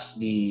and as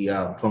the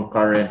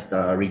concurrent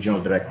regional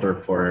director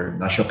for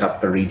National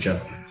Capital Region,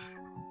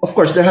 of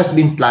course, there has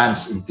been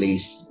plans in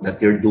place that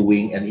you're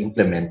doing and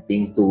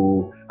implementing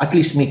to at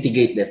least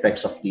mitigate the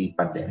effects of the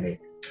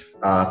pandemic.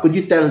 Could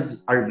you tell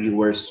our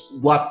viewers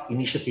what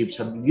initiatives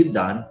have you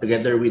done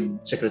together with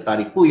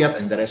Secretary Puyat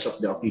and the rest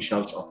of the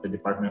officials of the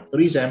Department of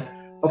Tourism,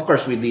 of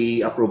course, with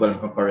the approval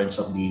and concurrence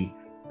of the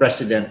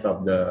President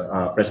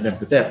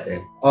Duterte,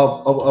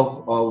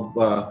 of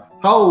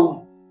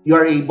how you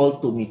are able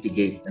to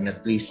mitigate and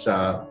at least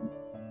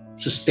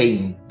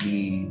sustain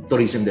the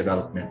tourism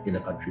development in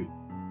the country?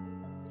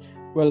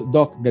 Well,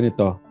 Doc,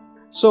 ganito.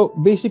 So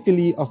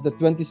basically, of the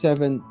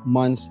 27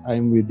 months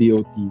I'm with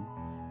DOT,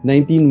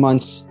 19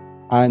 months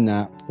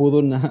puro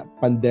na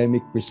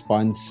pandemic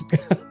response.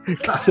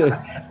 Kasi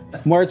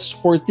March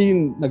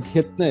 14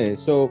 nag-hit na eh.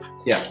 So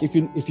if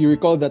you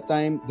recall that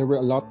time, there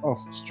were a lot of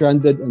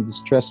stranded and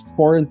distressed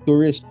foreign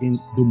tourists in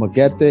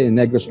Dumaguete, in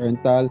Negros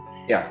Oriental.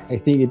 Yeah. I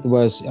think it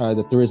was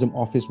the tourism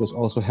office was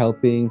also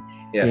helping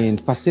in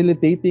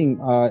facilitating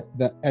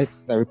the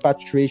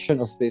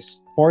repatriation of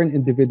these foreign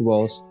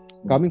individuals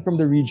coming from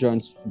the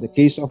regions. In the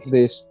case of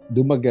this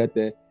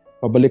Dumaguete,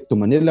 pabalik to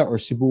Manila or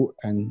Cebu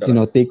and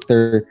take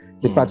their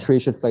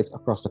repatriation flights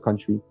across the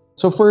country.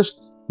 So first,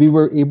 we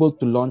were able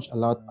to launch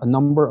a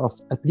number of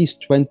at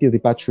least 20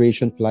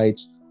 repatriation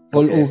flights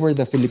all over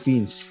the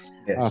Philippines,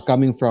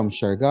 coming from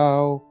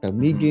Siargao,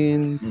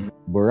 Camiguin,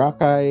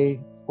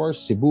 Boracay, of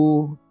course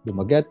Cebu,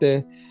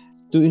 Dumaguete,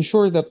 to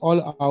ensure that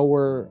all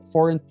our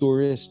foreign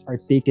tourists are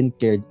taken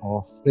care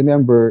of.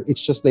 Remember,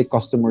 it's just like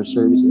customer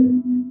service.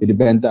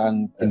 Binibenta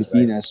ang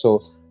Pilipinas. Right.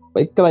 So,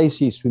 by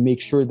crisis, we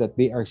make sure that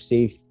they are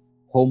safe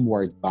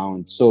homeward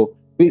bound. So,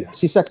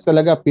 si Sec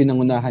talaga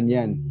pinangunahan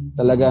yan.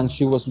 Talagang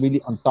she was really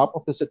on top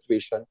of the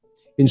situation,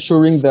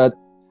 ensuring that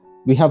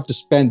we have to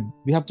spend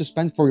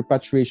for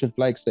repatriation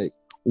flights. Like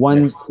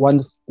one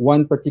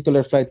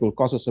particular flight will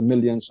cost us $1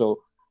 million. So,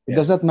 it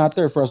doesn't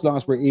matter for as long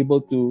as we're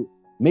able to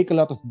make a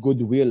lot of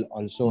goodwill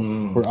also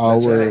for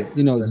our,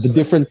 the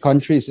different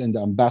countries and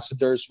the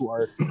ambassadors who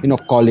are,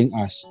 calling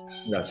us.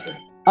 That's right.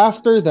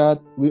 After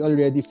that, we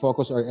already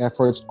focus our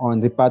efforts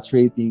on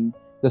repatriating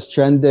the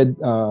stranded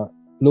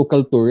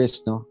local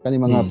tourists, kani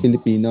mga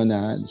Filipino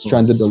na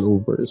stranded all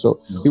over. So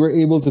we were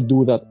able to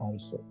do that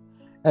also.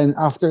 And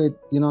after it,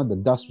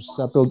 the dust was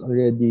settled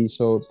already.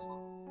 So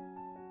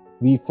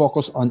we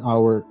focus on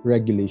our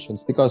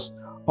regulations because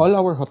all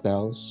our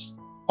hotels,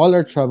 all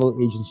our travel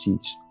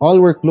agencies, all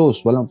were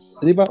closed.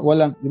 Di ba,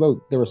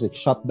 there was a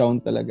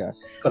shutdown talaga.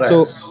 Correct.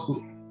 So,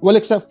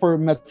 except for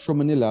Metro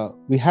Manila,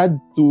 we had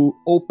to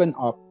open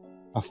up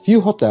a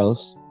few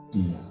hotels.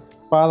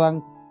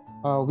 Parang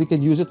we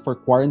can use it for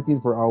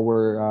quarantine for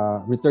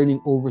our returning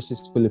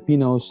overseas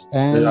Filipinos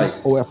and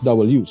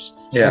OFWs.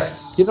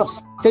 Yes.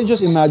 Can you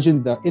just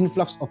imagine the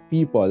influx of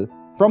people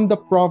from the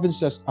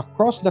provinces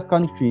across the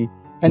country,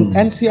 and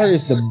NCR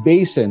is the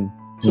basin.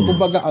 So,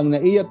 kumbaga, ang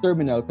NAIA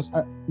terminal, because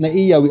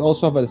NAIA, we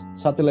also have a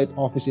satellite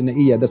office in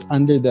NAIA that's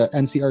under the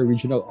NCR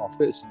regional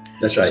office.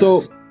 That's right.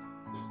 So,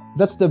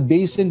 that's the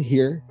basin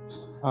here,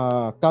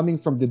 coming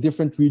from the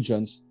different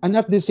regions. And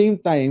at the same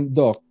time,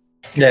 Doc,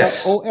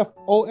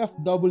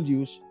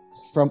 OFWs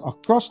from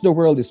across the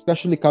world,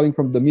 especially coming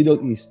from the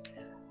Middle East,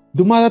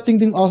 dumarating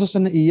din also sa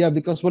NAIA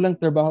because walang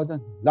trabaho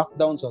dan.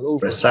 Lockdowns all over.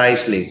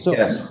 Precisely, so,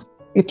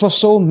 it was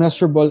so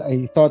miserable.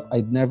 I thought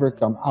I'd never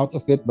come out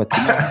of it, but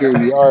here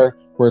we are.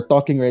 We're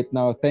talking right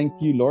now. Thank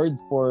you, Lord,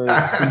 for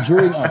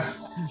enduring us.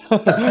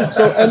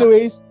 So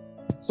anyways,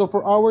 so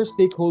for our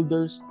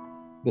stakeholders,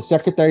 the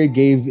secretary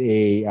gave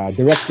a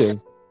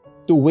directive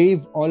to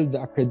waive all the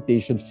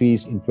accreditation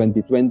fees in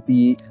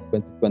 2020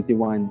 and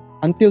 2021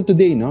 until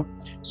today, no?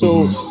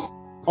 So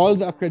all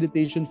the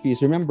accreditation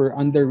fees, remember,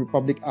 under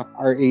Republic Act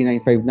RA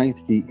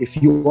 9593, if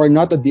you are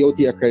not a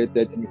DOT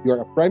accredited and if you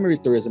are a primary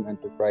tourism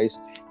enterprise,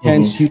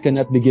 hence you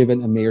cannot be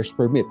given a mayor's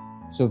permit.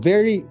 So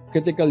very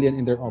critical yan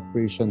in their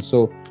operation.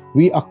 So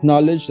we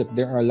acknowledge that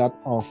there are a lot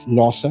of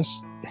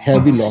losses,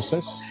 heavy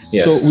losses.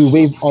 Yes. So we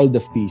waive all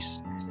the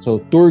fees. So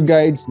tour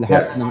guides,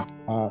 lahat ng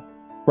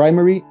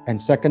primary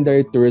and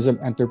secondary tourism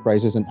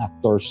enterprises and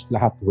actors,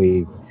 lahat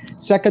waive.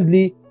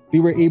 Secondly, we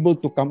were able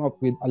to come up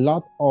with a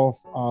lot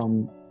of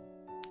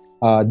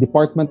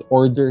department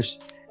orders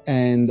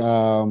and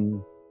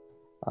all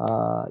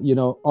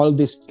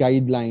these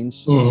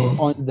guidelines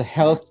on the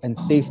health and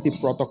safety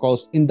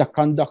protocols in the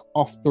conduct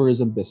of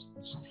tourism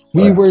business.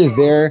 We were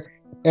there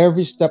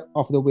every step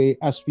of the way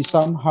as we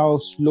somehow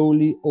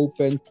slowly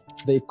opened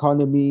the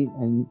economy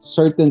and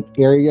certain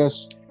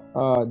areas.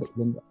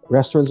 When the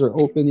restaurants are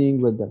opening,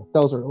 when the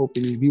hotels are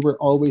opening, we were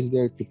always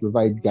there to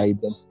provide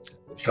guidance.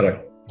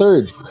 Correct.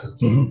 Third,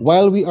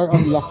 while we are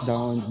on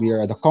lockdown, we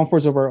are at the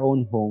comforts of our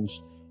own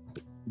homes.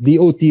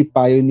 DOT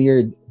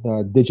pioneered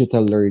the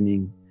digital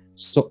learning.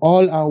 So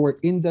all our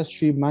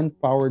industry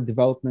manpower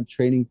development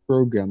training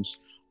programs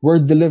were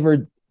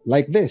delivered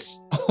like this,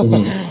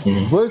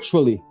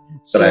 virtually.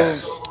 So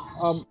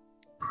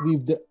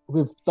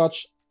we've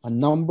touched a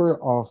number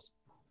of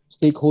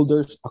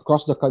stakeholders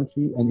across the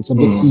country, and it's a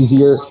bit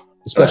easier,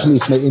 especially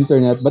if may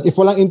internet. But if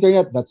walang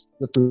internet, that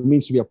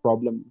remains to be a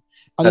problem.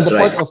 On the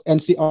part of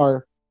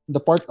NCR, the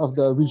part of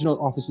the regional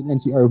office in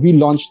NCR, we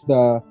launched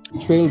the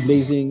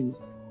Trailblazing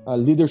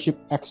Leadership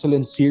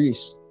Excellence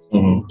Series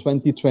in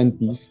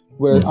 2020,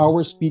 where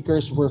our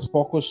speakers were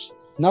focused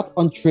not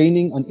on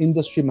training on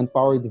industry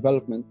manpower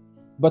development,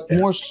 but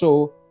more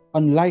so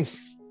on life,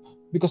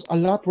 because a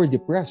lot were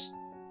depressed,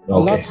 a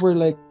lot were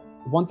like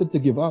wanted to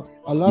give up,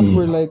 a lot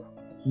were like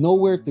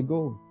nowhere to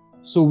go.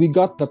 So we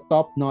got the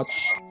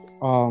top-notch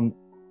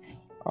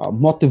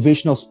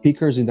motivational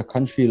speakers in the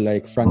country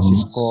like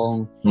Francis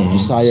Kong,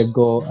 Josiah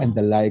Go, and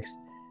the likes.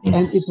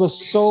 And it was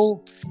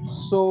so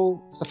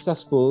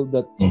successful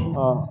that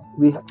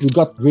we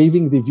got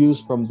raving reviews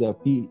from the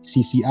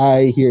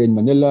PCCI here in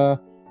Manila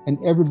and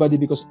everybody,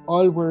 because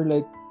all were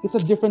like, it's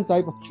a different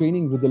type of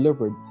training we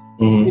delivered.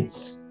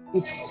 It's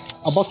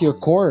about your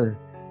core,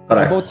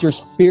 about your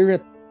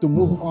spirit to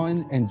move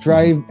on and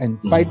drive and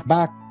fight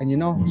back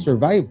and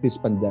survive this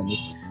pandemic.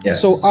 Yes.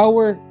 So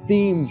our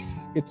theme,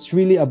 it's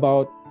really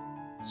about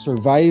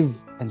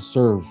survive and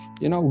serve.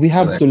 We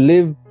have to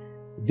live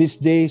this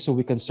day so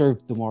we can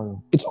serve tomorrow.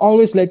 It's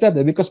always like that,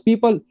 because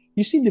people,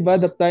 you see,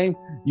 diba, that time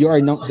you are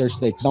there's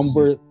like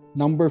number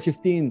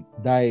 15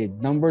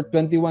 died, number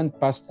 21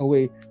 passed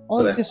away,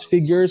 all these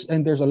figures,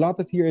 and there's a lot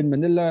of here in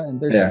Manila,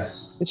 and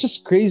it's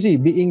just crazy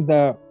being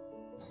the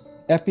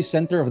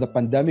epicenter of the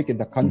pandemic in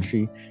the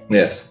country.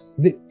 Yes.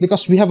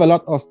 Because we have a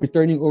lot of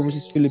returning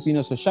overseas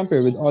Filipinos, so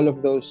syempre with all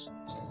of those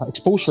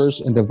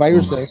exposures and the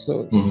viruses,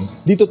 so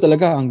dito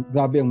talaga ang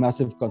grabe ang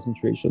massive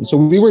concentration. So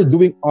we were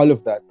doing all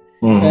of that.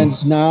 And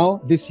now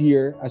this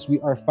year, as we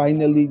are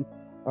finally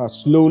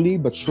slowly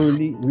but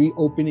surely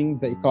reopening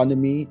the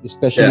economy,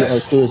 especially our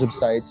tourism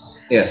sites,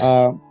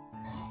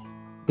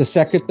 the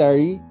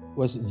secretary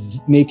was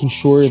making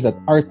sure that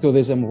our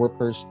tourism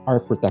workers are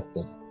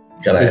protected.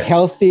 A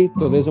healthy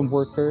tourism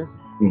worker,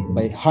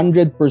 by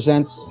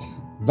 100%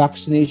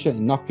 vaccination,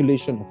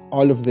 inoculation of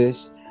all of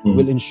this,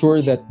 will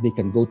ensure that they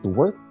can go to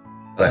work.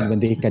 And when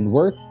they can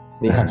work,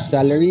 they have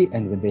salary.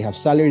 And when they have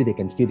salary, they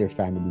can feed their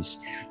families.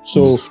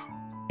 So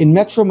in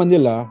Metro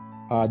Manila,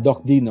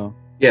 Dok Dinno,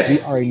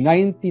 we are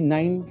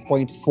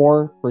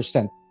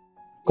 99.4%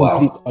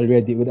 complete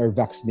already with our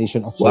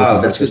vaccination of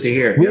Wow, that's good to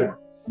hear.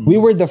 We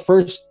were the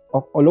first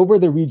of all over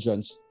the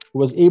regions who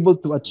was able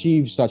to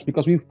achieve such,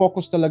 because we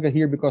focused talaga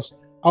here, because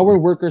our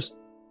workers,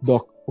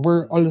 Doc,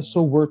 were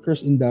also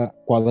workers in the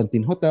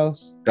quarantine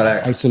hotels,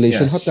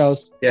 isolation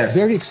hotels,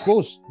 very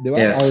exposed, di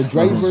ba? Our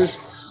drivers.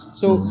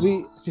 So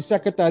si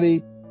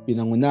Secretary,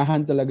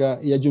 pinangunahan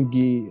talaga, yung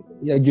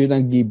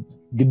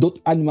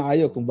gidutan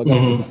maayo, kung baga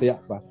sa Bisaya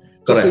pa.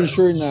 To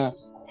ensure na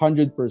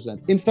 100%.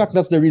 In fact,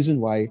 that's the reason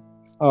why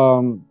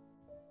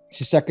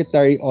si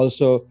Secretary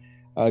also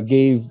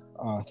gave,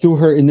 through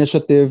her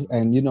initiative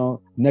and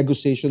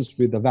negotiations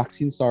with the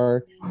vaccine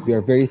czar, we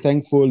are very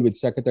thankful with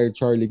Secretary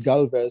Charlie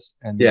Galvez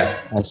and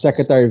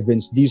Secretary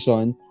Vince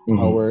Dizon,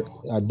 our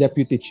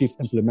Deputy Chief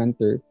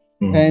Implementer.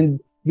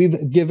 And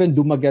we've given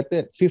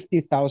Dumaguete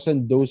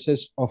 50,000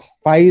 doses of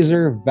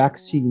Pfizer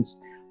vaccines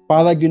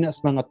para yun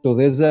sa mga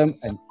tourism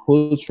and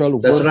cultural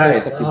workers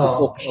sa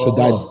Tibuok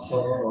Syudad.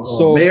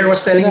 So Mayor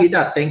was telling me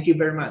that. Thank you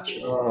very much.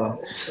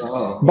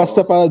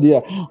 Basta para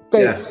diya.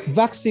 Okay,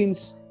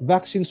 vaccines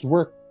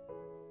work,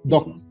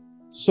 Doc.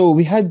 So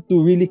we had to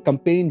really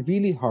campaign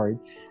really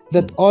hard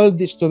that all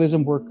these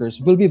tourism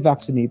workers will be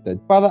vaccinated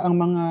para ang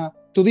mga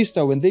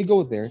turista, when they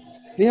go there,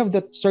 they have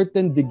that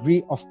certain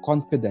degree of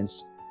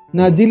confidence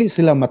na dili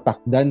sila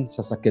matakdan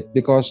sa sakit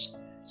because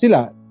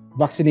sila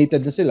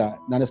vaccinated na sila,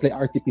 na sila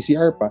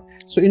RT-PCR pa.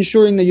 So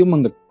ensuring na yung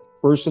mga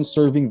persons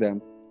serving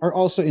them are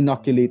also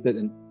inoculated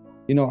and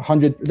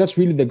 100. That's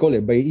really the goal.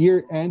 By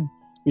year end,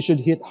 we should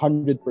hit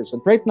 100%.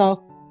 Right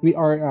now, we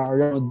are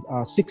around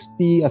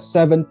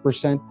 67%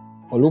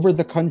 all over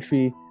the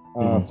country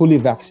fully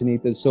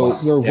vaccinated. So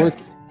we're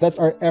working. That's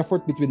our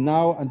effort between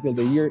now until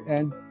the year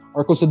end.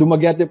 Or kung sa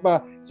Dumaguete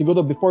pa,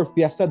 siguro before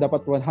fiesta,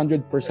 dapat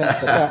 100%.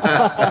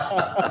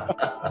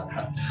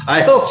 I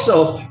hope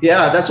so.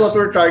 Yeah, that's what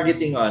we're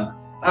targeting on.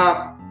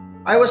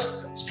 I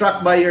was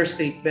struck by your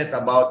statement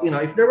about,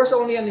 if there was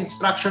only an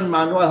instruction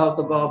manual how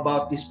to go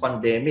about this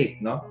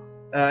pandemic, no?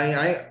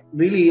 I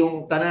really,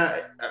 yung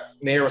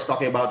Mayor was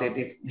talking about it,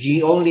 if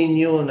he only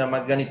knew na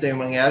ganito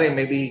yung mangyari,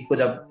 maybe he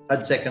could have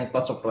had second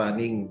thoughts of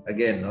running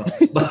again, no?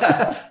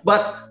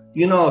 But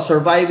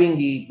surviving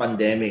the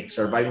pandemic,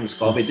 surviving this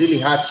COVID, really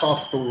hats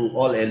off to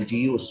all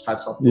LGUs,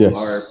 hats off to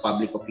our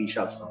public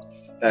officials. No?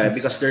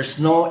 Because there's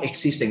no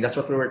existing, that's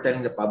what we were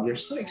telling the public,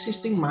 there's no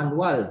existing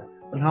manual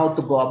on how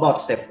to go about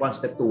step 1,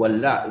 step 2,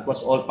 wala. It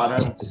was all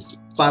parang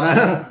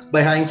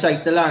by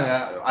hindsight na lang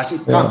as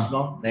it comes,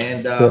 no?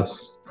 And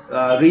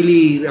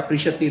really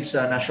appreciative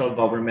sa national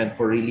government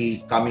for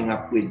really coming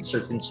up with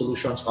certain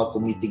solutions how to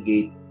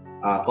mitigate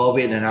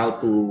COVID and how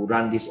to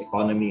run this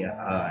economy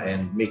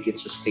and make it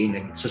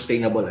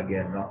sustainable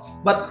again. No?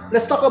 But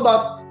let's talk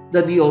about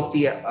the DOT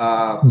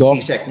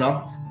PSEC.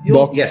 No?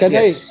 Doc,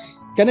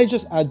 can I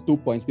just add 2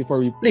 points before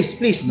we please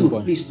do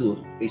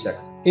PSEC.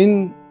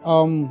 In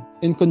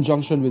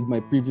conjunction with my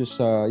previous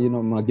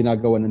mga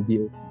ginagawa ng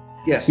DOT.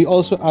 Yes. We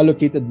also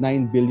allocated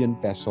 9 billion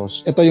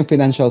pesos. Ito yung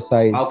financial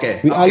side.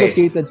 Okay.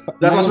 Allocated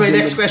that was my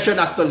next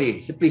question actually.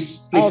 So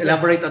please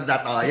elaborate on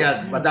that.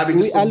 Yan. Madaming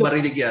gusto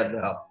marinig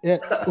yan.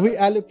 We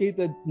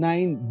allocated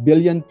 9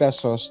 billion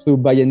pesos to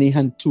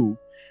Bayanihan 2.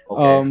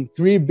 Okay.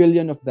 3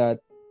 billion of that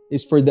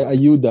is for the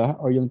ayuda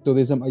or yung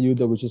tourism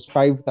ayuda, which is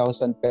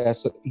 5,000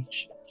 pesos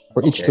each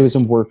for each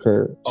tourism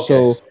worker. Okay.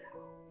 So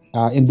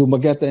in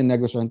Dumaguete and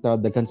Negros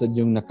Oriental, daghan sad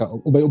yung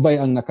ubay-ubay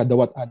ang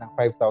nakadawat ng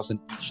 5,000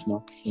 each,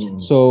 no?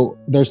 So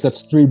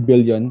that's 3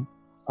 billion.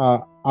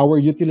 Our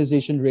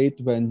utilization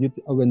rate when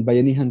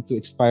Bayanihan 2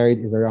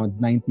 expired is around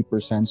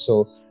 90%.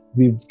 So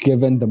we've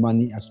given the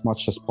money as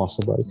much as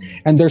possible.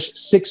 And there's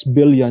 6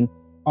 billion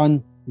on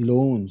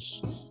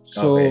loans.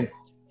 So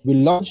we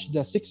launched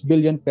the 6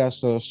 billion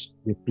pesos,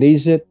 we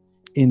place it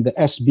in the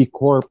SB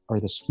Corp or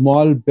the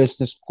Small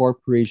Business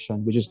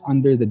Corporation, which is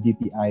under the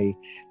DTI.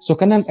 So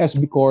kanang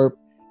SB Corp,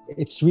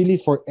 it's really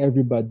for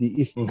everybody.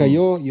 If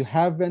kayo, you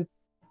haven't,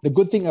 the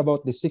good thing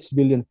about the 6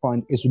 billion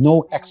fund is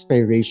no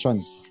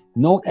expiration.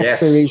 No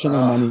expiration of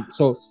money.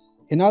 So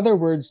in other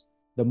words,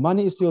 the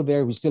money is still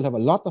there. We still have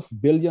a lot of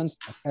billions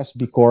at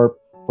SB Corp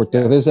for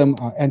tourism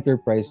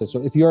enterprises.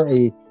 So if you're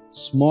a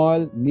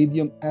small,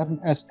 medium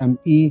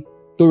MSME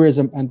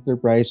tourism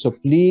enterprise, so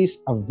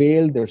please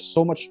avail. There's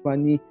so much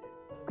money.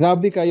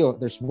 Grabe kayo.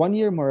 There's 1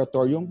 year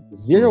moratorium,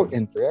 0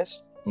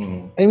 interest.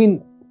 I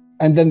mean,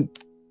 and then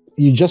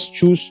you just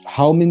choose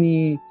how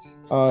many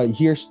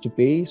years to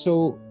pay.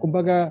 So,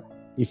 kumbaga,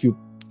 if you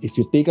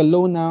take a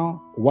loan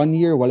now, 1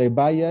 year, walay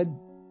bayad,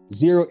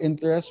 0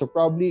 interest. So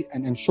probably,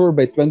 and I'm sure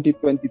by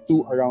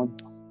 2022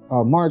 around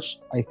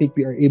March, I think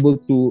we are able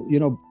to,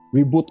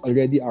 reboot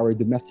already our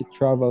domestic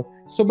travel.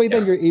 So by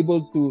then you're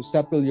able to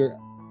settle your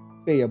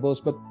payables.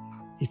 But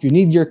if you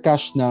need your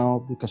cash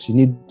now because you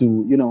need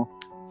to,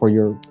 for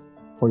your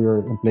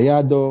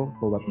empleado,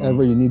 for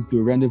whatever you need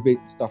to renovate,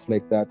 stuff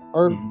like that,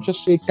 or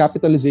just say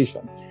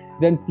capitalization,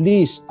 then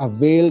please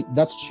avail.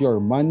 That's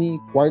your money.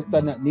 Kwarta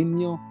na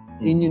ninyo,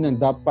 inyo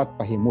nang dapat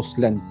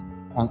pahimuslan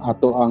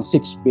ang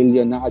 6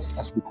 billion na as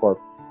SB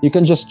Corp. You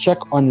can just check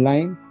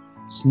online,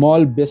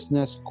 Small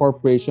Business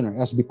Corporation or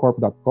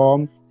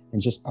sbcorp.com,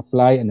 and just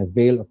apply and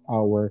avail of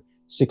our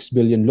 6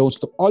 billion loans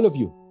to all of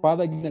you.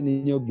 Para gina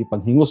ninyo,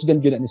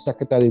 gipanghingusgan gina ni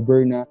Secretary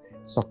Berna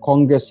sa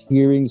Congress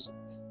hearings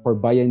for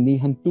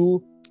Bayanihan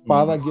 2,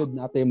 para gyud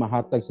natin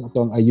mahatag sa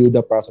itong ayuda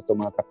para sa itong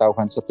mga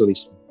katawhan sa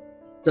tourism.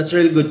 That's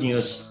really good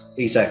news,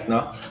 Isaac.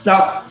 No?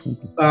 Now,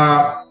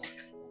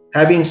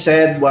 having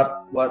said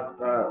what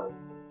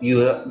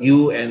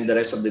you and the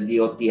rest of the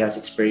DOT has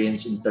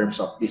experienced in terms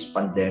of this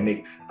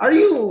pandemic,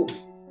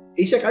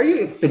 Isaac, are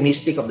you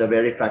optimistic of the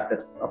very fact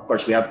that, of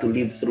course, we have to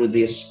live through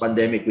this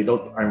pandemic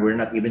and we're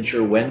not even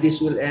sure when this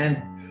will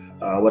end,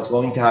 what's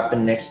going to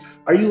happen next?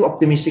 Are you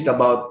optimistic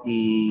about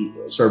the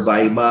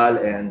survival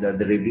and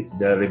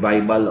the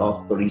revival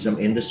of tourism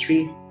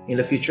industry in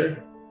the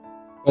future?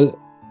 Well,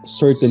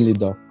 certainly,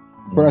 Doc.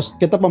 For us,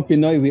 kita pang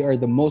Pinoy, we are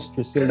the most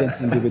resilient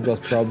individuals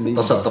probably in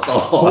the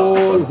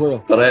whole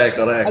world. Correct.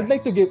 I'd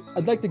like to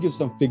give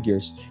some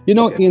figures. In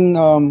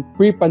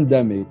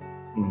pre-pandemic,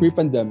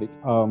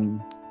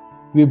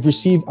 we've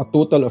received a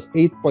total of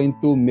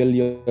 8.2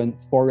 million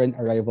foreign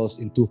arrivals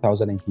in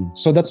 2019.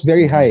 So that's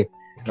very high.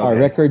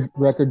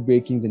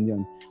 Record-breaking din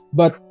yun.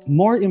 But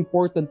more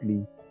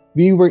importantly,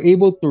 we were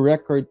able to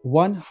record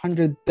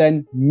 110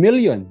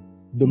 million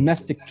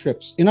domestic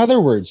trips. In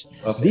other words,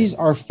 these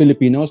are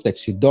Filipinos like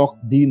si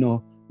Dok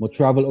Dinno mo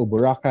travel o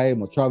Boracay,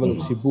 mo travel o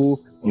Cebu,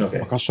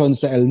 bakasyon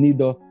sa El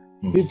Nido.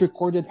 We've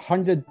recorded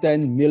 110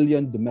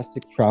 million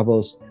domestic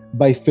travels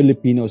by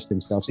Filipinos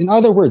themselves. In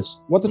other words,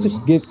 what does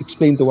this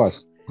explain to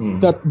us?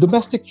 That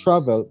domestic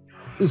travel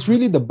is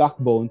really the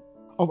backbone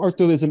of our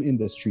tourism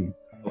industry.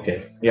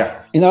 Okay.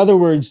 Yeah. In other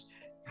words,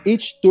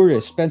 each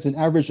tourist spends an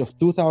average of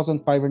 2,500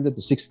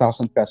 to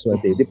 6,000 peso a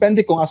day.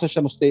 Depende kung asa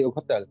siya mo stay o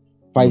hotel.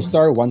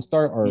 5-star,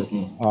 1-star, or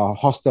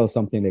hostel,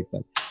 something like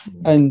that.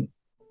 And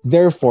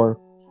therefore,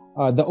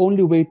 the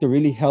only way to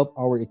really help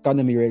our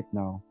economy right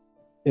now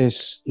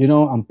is,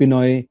 ang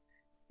Pinoy,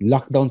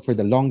 lockdown for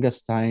the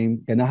longest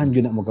time, ganahan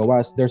yun na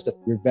magawas, there's that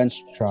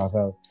revenge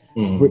travel.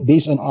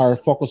 Based on our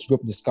focus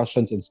group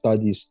discussions and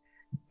studies,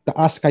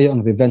 taas kayo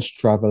ang revenge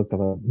travel.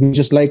 We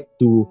just like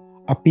to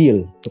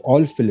appeal to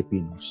all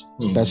Filipinos,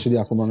 especially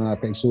ako mga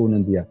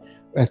kaigsuunan diya.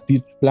 If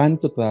you plan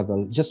to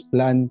travel, just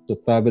plan to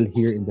travel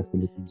here in the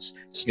Philippines.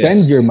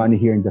 Spend your money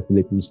here in the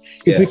Philippines.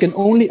 If we can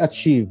only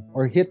achieve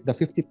or hit the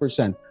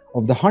 50%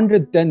 of the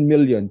 110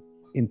 million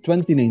in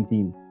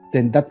 2019,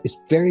 then that is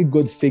very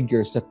good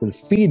figures that will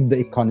feed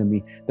the economy,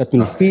 that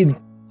will feed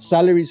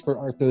salaries for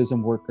our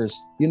tourism workers,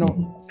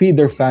 feed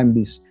their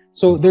families.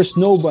 So there's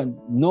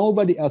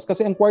nobody else.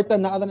 Kasi ang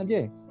kwarta, naala na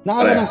diya eh.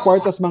 Naala ng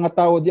kwarta sa mga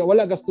tao diya,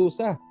 wala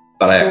gastusa.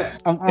 So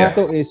ang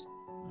ato is,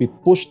 we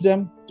push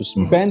them to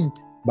spend,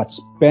 but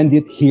spend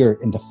it here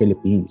in the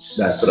Philippines.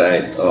 That's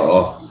right.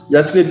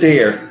 That's good to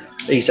hear,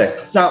 Isaac.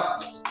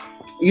 Now,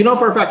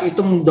 for a fact,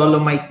 itong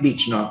Dolomite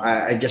Beach,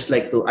 I just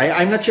like to,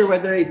 I'm not sure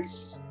whether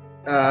it's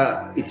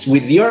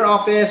with your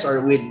office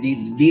or with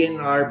the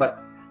DNR, but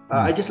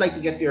I just like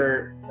to get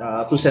your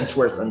 2 cents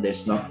worth on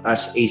this,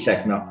 as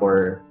ASEC,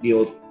 for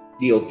DOT,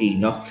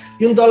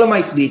 Yung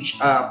Dolomite Beach,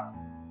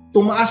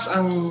 tumaas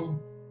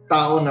ang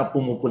tao na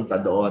pumupunta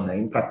doon.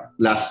 In fact,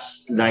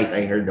 last night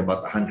I heard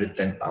about 110,000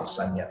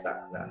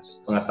 yata na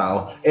mga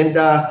tao. And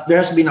there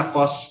has been a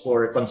cause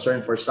for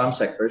concern for some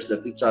sectors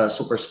that it's a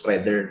super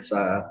spreader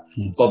sa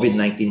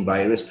COVID-19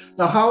 virus.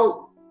 Now,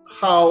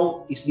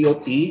 how is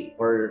DOT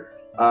or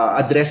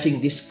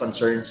addressing these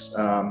concerns?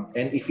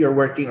 And if you're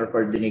working or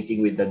coordinating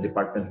with the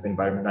Department of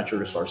Environment and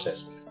Natural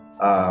Resources,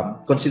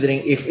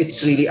 considering if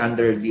it's really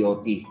under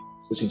DOT,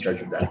 who's in charge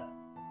of that?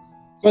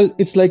 Well,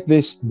 it's like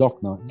this, Doc.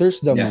 There's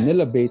the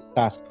Manila Bay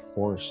Task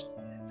Force,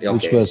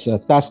 which was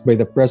tasked by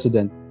the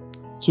president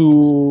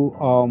to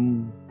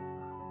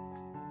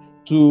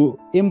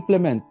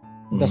implement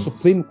the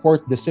Supreme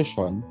Court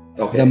decision.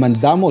 The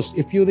mandamus.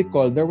 If you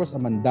recall, there was a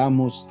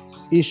mandamus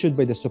issued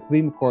by the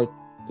Supreme Court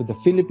to the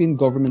Philippine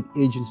government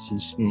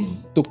agencies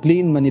to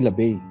clean Manila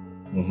Bay.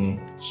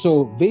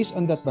 So, based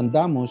on that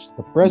mandamus,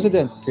 the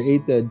president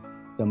created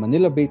the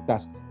Manila Bay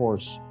Task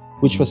Force,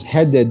 which was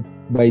headed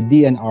by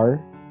DNR,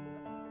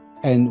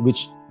 and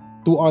which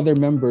 2 other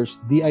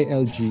members,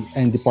 DILG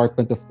and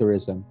Department of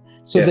Tourism.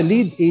 So the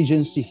lead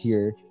agency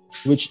here,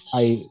 which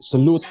I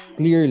salute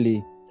clearly,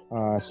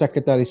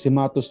 Secretary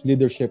Simato's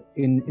leadership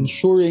in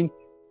ensuring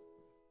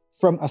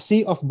from a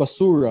sea of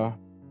basura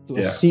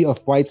to a sea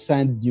of white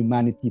sand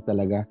humanity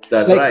talaga.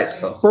 That's right.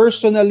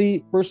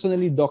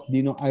 Personally, Dok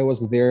Dinno, I was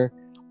there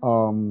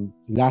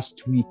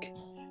last week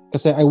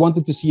kasi I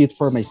wanted to see it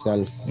for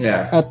myself.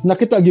 At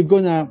nakita ko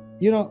na,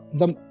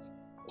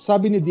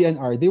 sabi ni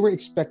DNR, they were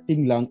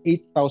expecting lang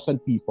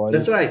 8,000 people.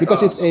 That's right. Because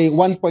it's a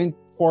 1.4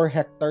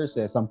 hectares,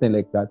 something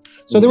like that.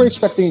 So they were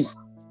expecting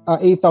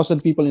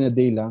 8,000 people in a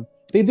day lang.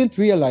 They didn't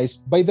realize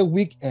by the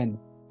weekend,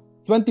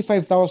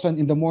 25,000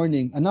 in the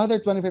morning, another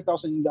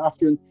 25,000 in the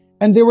afternoon,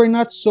 and they were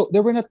not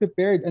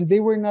prepared, and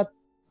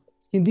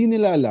hindi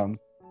nila alam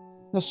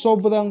na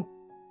sobrang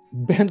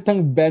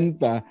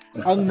bentang-benta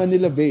ang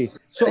Manila Bay.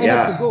 So I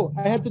had to go.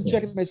 I had to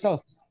check it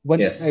myself.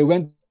 When I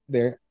went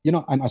there,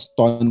 I'm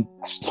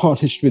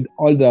astonished with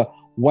all the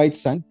white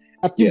sand.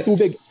 At yung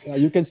tubig,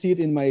 you can see it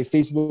in my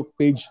Facebook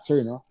page,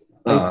 sir.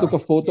 I took a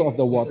photo of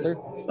the water.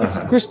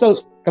 It's crystal,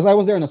 because I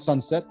was there on a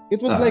sunset.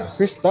 It was like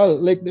crystal,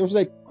 there was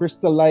like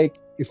crystal-like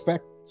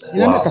effect.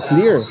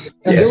 Clear,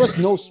 and there was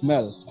no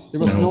smell.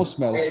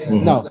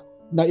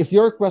 Now, if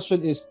your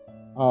question is,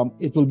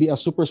 it will be a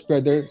super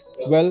spreader.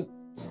 Well,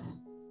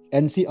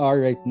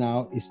 NCR right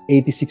now is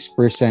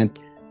 86%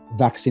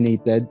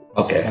 vaccinated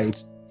by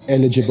its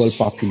eligible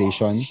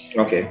population.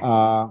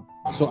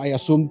 So I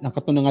assume na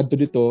katong nga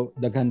dito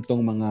daghan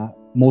tong mga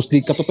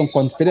mostly katong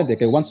confident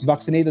kay once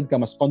vaccinated ka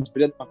mas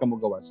confident pa ka mo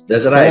gawas.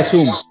 That's right. I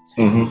assume.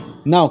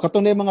 Now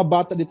katong na mga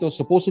bata dito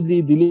supposedly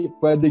dili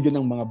pwede yun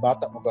ang mga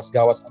bata mo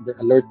gawas under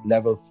alert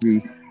level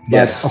 3.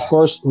 But of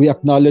course we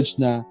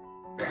acknowledge na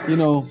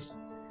ang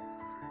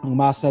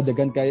masa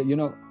daghan kay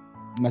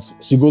mas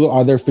siguro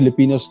other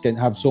Filipinos can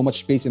have so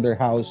much space in their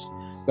house,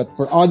 but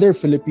for other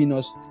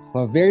Filipinos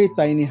who have very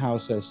tiny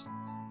houses,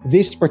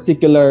 this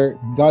particular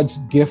God's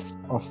gift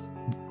of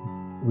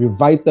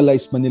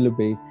revitalized Manila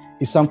Bay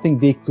is something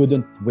they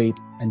couldn't wait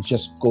and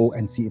just go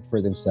and see it for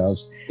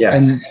themselves.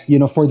 And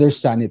for their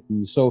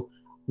sanity. So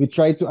we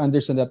try to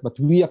understand that, but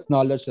we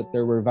acknowledge that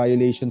there were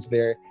violations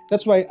there.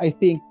 That's why I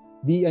think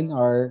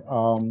DNR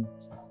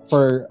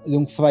for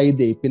yung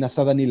Friday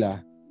pinasara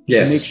nila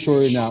to make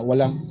sure na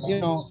walang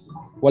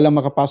walang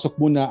makapasok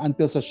muna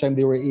until sa time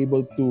they were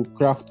able to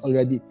craft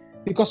already.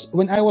 Because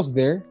when I was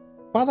there,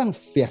 parang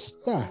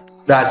fiesta.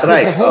 That's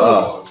right.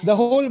 The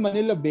whole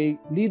Manila Bay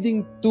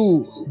leading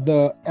to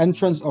the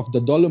entrance of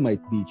the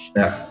Dolomite Beach.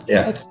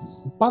 Yeah.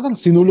 Parang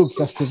Sinulog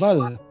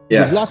Festival.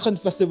 Yeah. The Blossom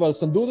Festival,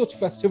 Sandurot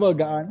Festival,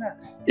 gaana.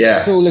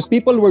 Yeah. So like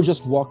people were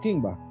just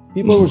walking ba?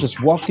 People were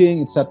just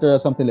walking, etc.,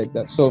 something like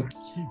that. So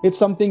it's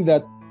something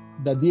that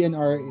the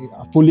DNR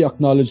fully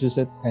acknowledges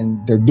it, and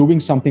they're doing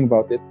something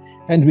about it.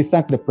 And we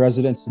thank the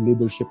president's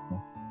leadership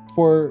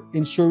for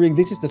ensuring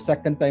this is the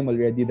second time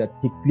already that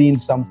he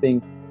cleaned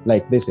something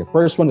like this. The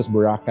first one was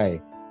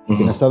Boracay.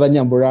 Kinasada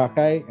niya ang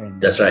Boracay,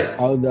 and that's right.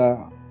 All the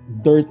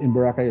dirt in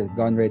Boracay is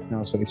gone right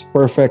now. So it's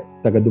perfect.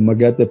 Taga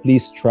Dumaguete,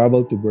 please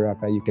travel to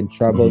Boracay. You can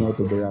travel now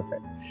to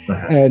Boracay.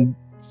 And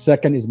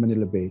second is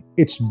Manila Bay.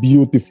 It's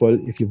beautiful.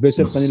 If you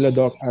visit Manila,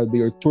 Doc, I'll be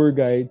your tour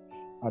guide.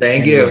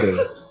 Thank you.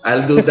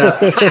 I'll do that.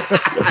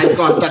 I'll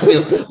contact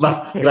you.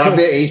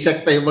 Grabe,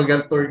 ASEC pa yung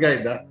mag tour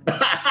guide. Ha?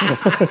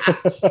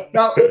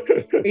 Now,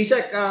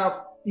 ASEC,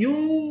 I'll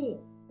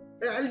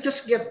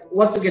just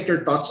want to get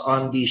your thoughts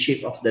on the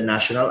shift of the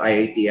national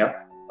IATF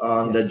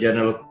on the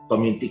general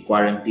community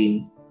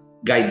quarantine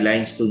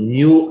guidelines to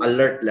new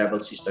alert level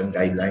system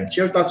guidelines.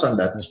 Your thoughts on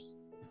that?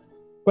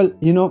 Well,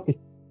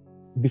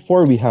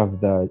 before we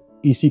have the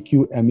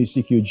ECQ,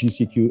 MECQ,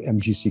 GCQ,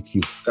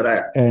 MGCQ.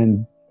 Correct.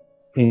 And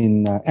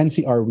in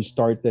NCR, we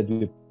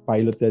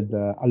piloted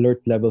the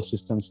alert level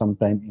system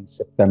sometime in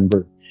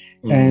September.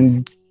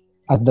 And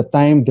at the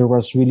time, there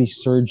was really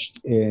surge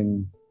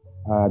in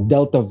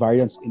Delta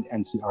variants in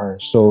NCR.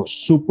 So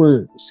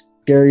super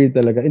scary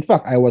talaga. In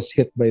fact, I was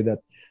hit by that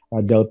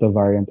Delta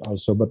variant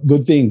also. But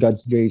good thing,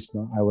 God's grace,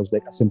 I was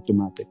like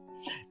asymptomatic.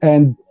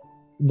 And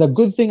the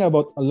good thing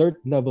about alert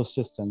level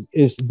system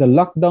is the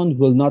lockdown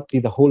will not be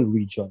the whole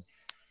region.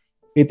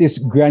 It is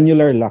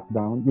granular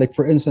lockdown. Like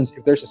for instance,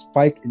 if there's a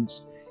spike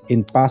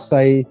in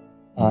Pasay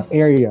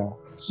area,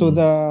 so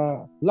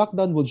the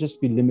lockdown will just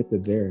be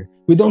limited there.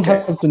 We don't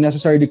have to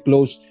necessarily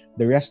close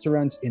the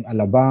restaurants in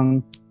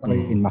Alabang or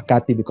in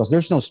Makati because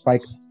there's no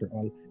spike after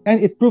all.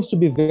 And it proves to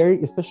be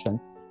very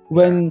efficient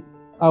when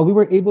we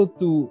were able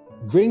to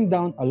bring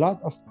down a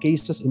lot of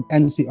cases in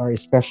NCR,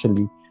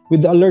 especially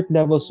with the alert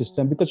level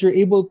system, because you're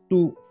able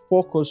to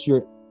focus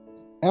your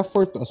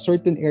effort to a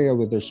certain area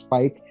where there's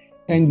spike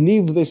and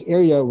leave this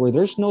area where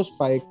there's no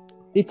spike,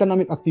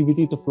 economic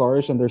activity to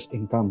flourish and there's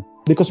income.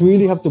 Because we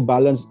really have to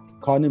balance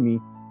economy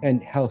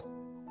and health,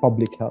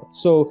 public health.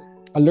 So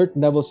alert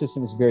level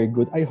system is very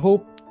good. I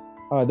hope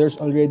there's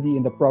already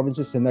in the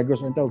provinces in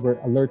Negros Oriental we're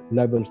alert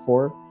level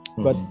 4,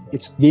 but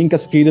it's being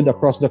cascaded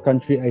across the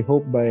country. I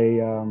hope by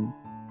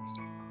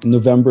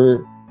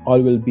November all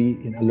will be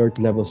in alert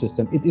level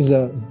system. It is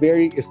a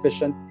very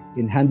efficient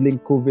in handling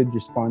COVID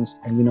response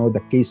and the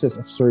cases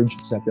of surge,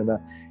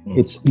 etc.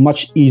 It's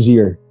much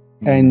easier,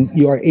 and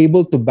you are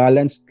able to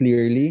balance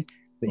clearly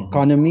the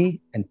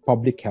economy and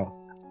public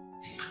health.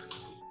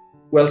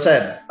 Well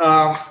said.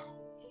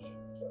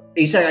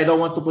 Isaac, I don't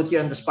want to put you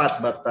on the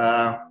spot, but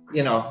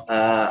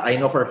I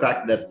know for a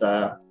fact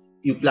that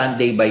you plan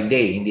day by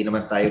day. Hindi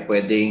naman tayo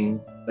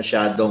pwedeng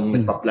masyadong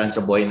nagpa-plan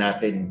sa buhay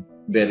natin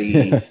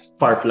very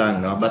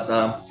far-flung, no? But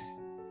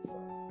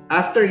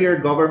after your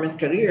government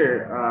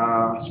career,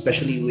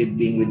 especially with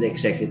being with the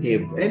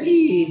executive,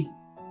 any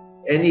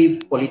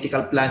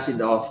political plans in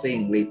the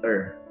offing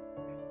later,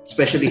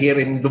 especially here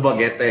in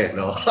Dumaguete,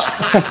 no?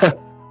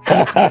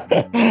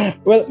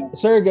 Well,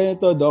 sir,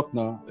 ganito, Doc,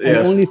 no?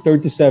 Yes. I'm only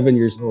 37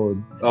 years old.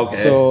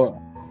 Okay. So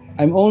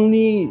I'm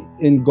only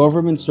in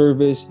government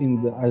service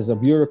as a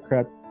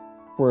bureaucrat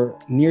for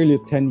nearly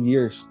 10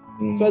 years.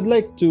 So I'd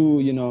like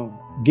to,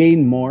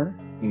 gain more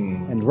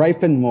and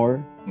ripen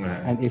more.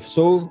 And if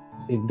so,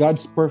 in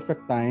God's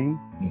perfect time,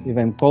 if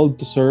I'm called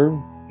to serve,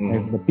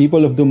 if the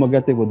people of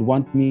Dumaguete would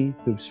want me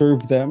to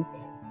serve them,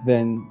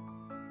 then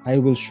I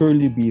will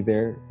surely be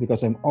there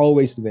because I'm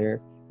always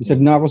there. Bisag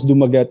na ako sa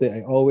Dumaguete,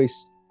 I always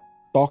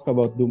talk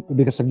about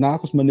because sag na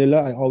ako sa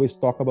Manila, I always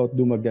talk about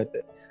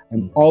Dumaguete.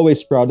 I'm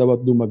always proud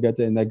about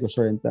Dumaguete and Negros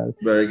Oriental.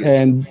 Very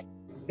good.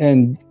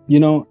 And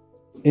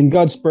in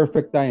God's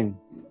perfect time.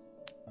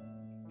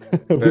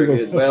 Very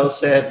good. Well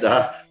said.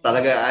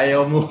 Talaga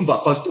ayaw mo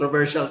ba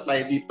controversial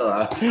tayo dito,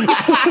 ha?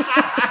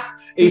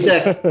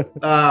 Isaac,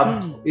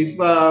 if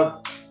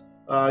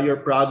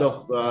you're proud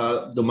of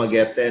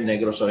Dumaguete and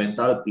Negros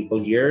Oriental,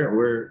 people here,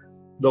 we're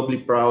doubly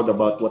proud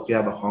about what you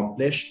have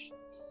accomplished.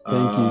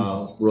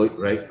 Thank you.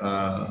 Right,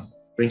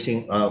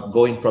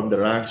 going from the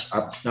ranks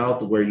up now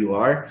to where you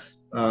are.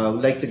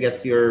 I'd like to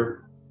get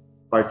your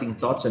parting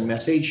thoughts and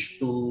message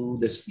to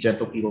this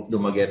gentle people of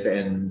Dumaguete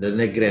and the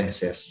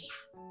Negrenses.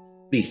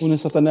 Please. Una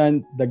sa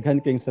tanan,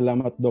 daghan kayong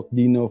salamat, Dok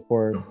Dinno,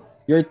 for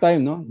your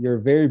time. No,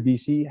 you're very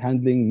busy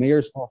handling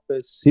mayor's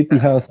office, city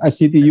health,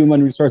 city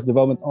human resource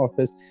development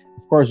office.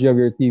 Of course, you have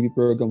your TV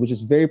program, which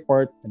is very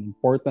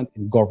important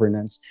in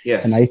governance.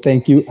 Yes. And I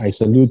thank you. I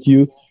salute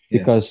you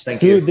because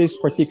through you. this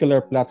particular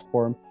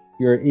platform,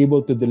 you're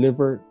able to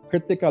deliver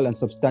critical and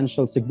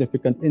substantial,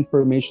 significant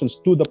information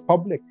to the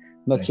public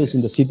not just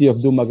in the city of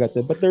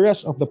Dumaguete, but the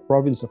rest of the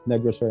province of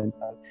Negros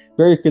Oriental.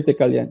 Very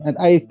critical yan. And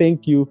I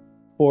thank you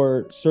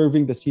for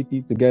serving the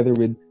city together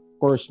with, of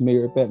course,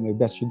 Mayor Pet, my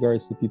best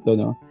regards to Tito,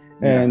 no?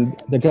 And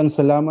daghang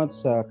salamat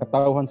sa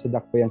katawhan sa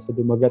Dakbayan sa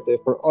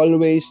Dumaguete for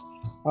always,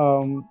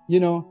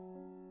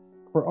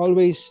 for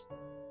always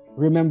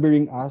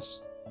remembering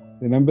us,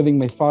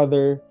 remembering my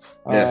father.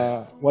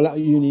 Wala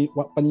yun,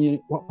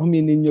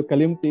 paminin nyo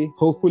kalimti,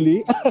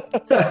 hopefully.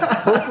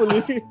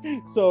 Hopefully.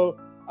 So,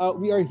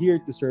 we are here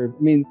to serve.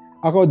 I mean,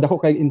 ako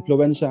kay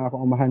influensya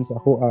ako umahan sa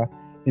ako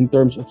in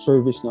terms of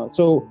service now.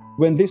 So,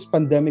 when this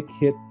pandemic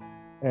hit,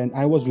 and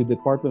I was with the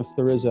Department of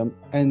Tourism,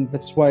 and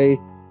that's why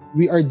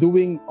we are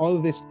doing all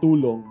this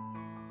tulong,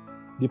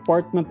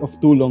 Department of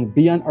Tulong,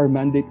 beyond our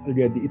mandate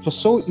already. It was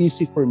so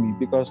easy for me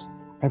because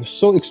I was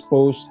so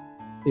exposed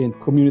in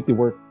community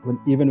work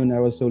even when I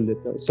was so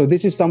little. So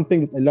this is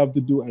something that I love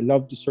to do. I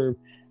love to serve.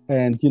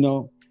 And,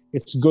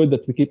 it's good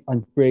that we keep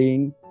on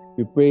praying.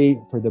 We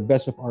pray for the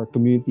best of our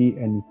community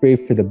and we pray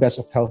for the best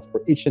of health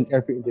for each and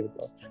every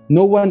individual.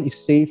 No one is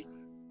safe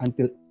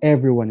until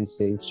everyone is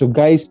safe. So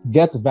guys,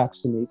 get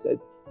vaccinated.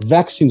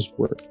 Vaccines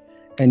work.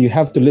 And you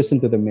have to listen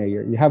to the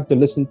mayor. You have to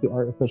listen to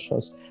our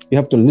officials. You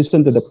have to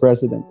listen to the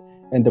president.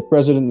 And the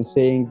president is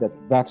saying that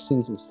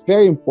vaccines is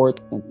very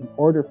important in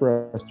order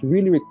for us to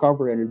really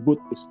recover and reboot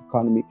this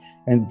economy.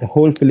 And the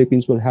whole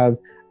Philippines will have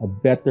a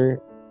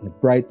better, a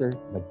brighter,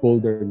 and a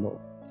bolder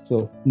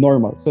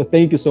normal. So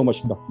thank you so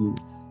much, Dok Dinno.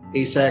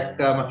 Isaac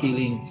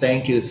Makiling,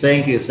 thank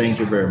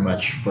you very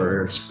much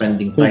for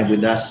spending time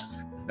with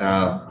us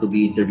to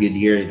be interviewed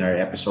here in our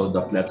episode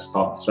of Let's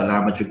Talk.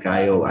 Salamat yun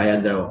kayo. I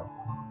had a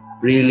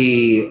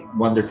really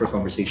wonderful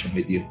conversation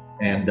with you.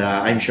 And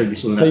I'm sure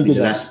this will not be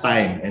the last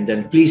time. And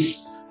then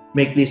please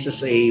make this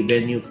as a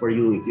venue for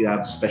you if you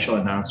have special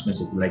announcements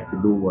that you'd like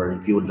to do, or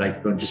if you would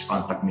like to just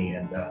contact me,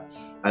 and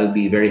I'll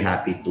be very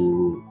happy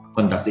to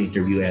conduct the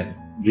interview and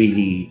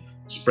really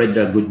spread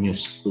the good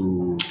news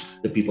to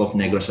the people of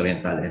Negros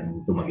Oriental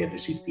and Dumaguete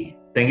City.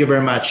 Thank you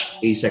very much,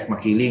 Isaac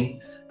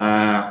Makiling.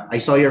 I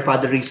saw your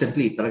father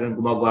recently. Talagang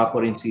gumagawa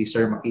po rin si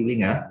Sir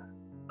Makiling, ha?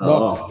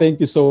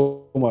 Thank you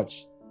so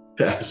much.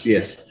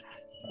 Yes.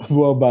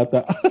 Buwa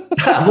bata.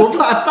 Buwa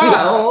bata.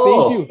 Oh.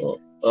 Thank you.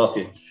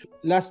 Okay.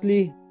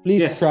 Lastly,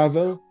 please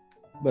travel,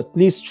 but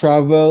please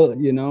travel,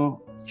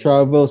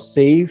 travel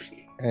safe,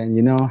 and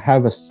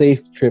have a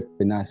safe trip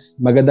in us.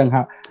 Magandang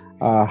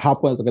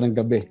hapon at magandang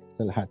gabi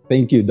sa lahat.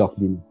 Thank you, Dok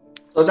Dinno.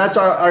 So that's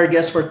our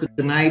guest for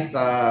tonight,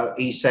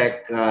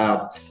 Isaac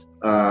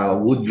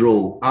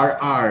Woodrow,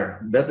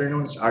 RR, better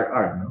known as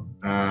RR, no?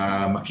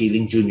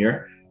 Makiling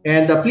Jr.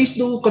 And please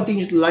do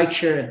continue to like,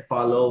 share, and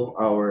follow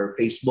our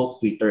Facebook,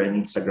 Twitter, and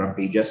Instagram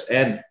pages.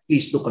 And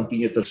please do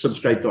continue to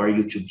subscribe to our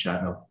YouTube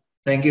channel.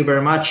 Thank you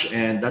very much.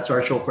 And that's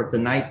our show for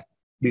tonight.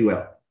 Be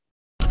well.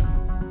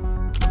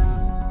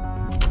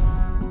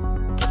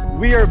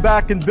 We are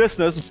back in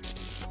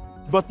business,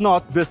 but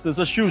not business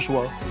as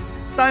usual.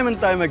 Time and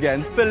time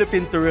again,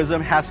 Philippine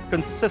tourism has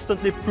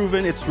consistently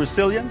proven its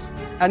resilience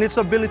and its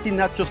ability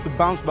not just to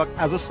bounce back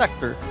as a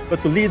sector,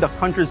 but to lead the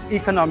country's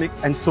economic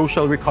and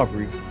social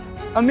recovery.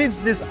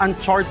 Amidst this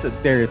uncharted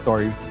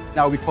territory,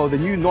 now we call the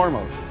new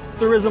normal,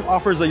 tourism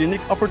offers a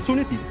unique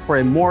opportunity for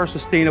a more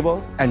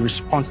sustainable and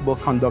responsible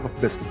conduct of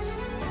business.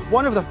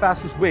 One of the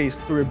fastest ways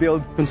to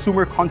rebuild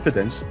consumer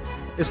confidence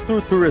is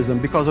through tourism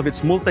because of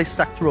its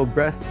multi-sectoral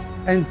breadth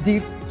and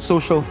deep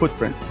social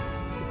footprint.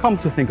 Come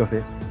to think of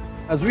it,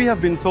 as we have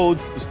been told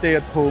to stay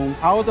at home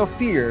out of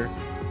fear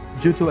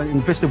due to an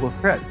invisible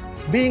threat,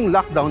 being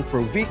locked down for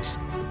weeks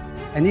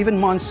and even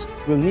months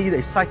will need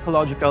a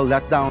psychological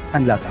letdown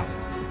and let-out.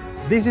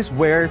 This is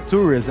where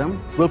tourism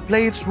will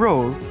play its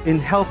role in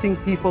helping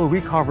people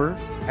recover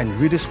and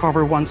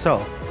rediscover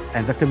oneself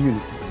and the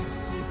community.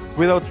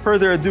 Without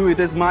further ado, it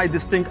is my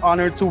distinct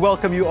honor to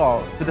welcome you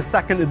all to the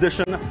second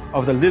edition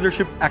of the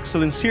Leadership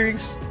Excellence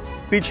Series,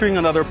 featuring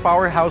another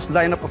powerhouse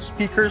lineup of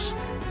speakers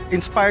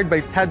inspired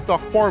by TED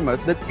Talk format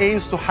that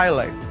aims to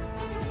highlight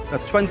the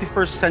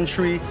 21st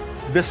century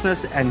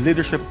business and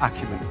leadership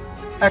acumen.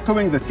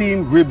 Echoing the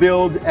theme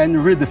Rebuild and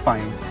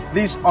Redefine,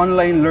 this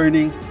online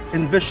learning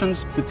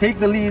envisions to take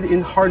the lead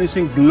in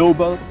harnessing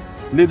global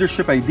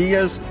leadership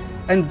ideas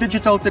and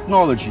digital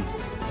technology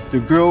to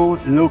grow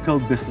local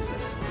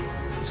businesses.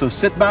 So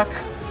sit back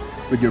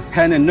with your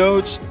pen and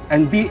notes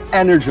and be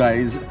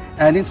energized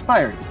and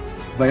inspired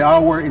by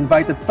our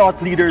invited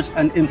thought leaders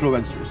and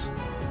influencers.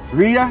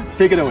 Ria,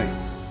 take it away.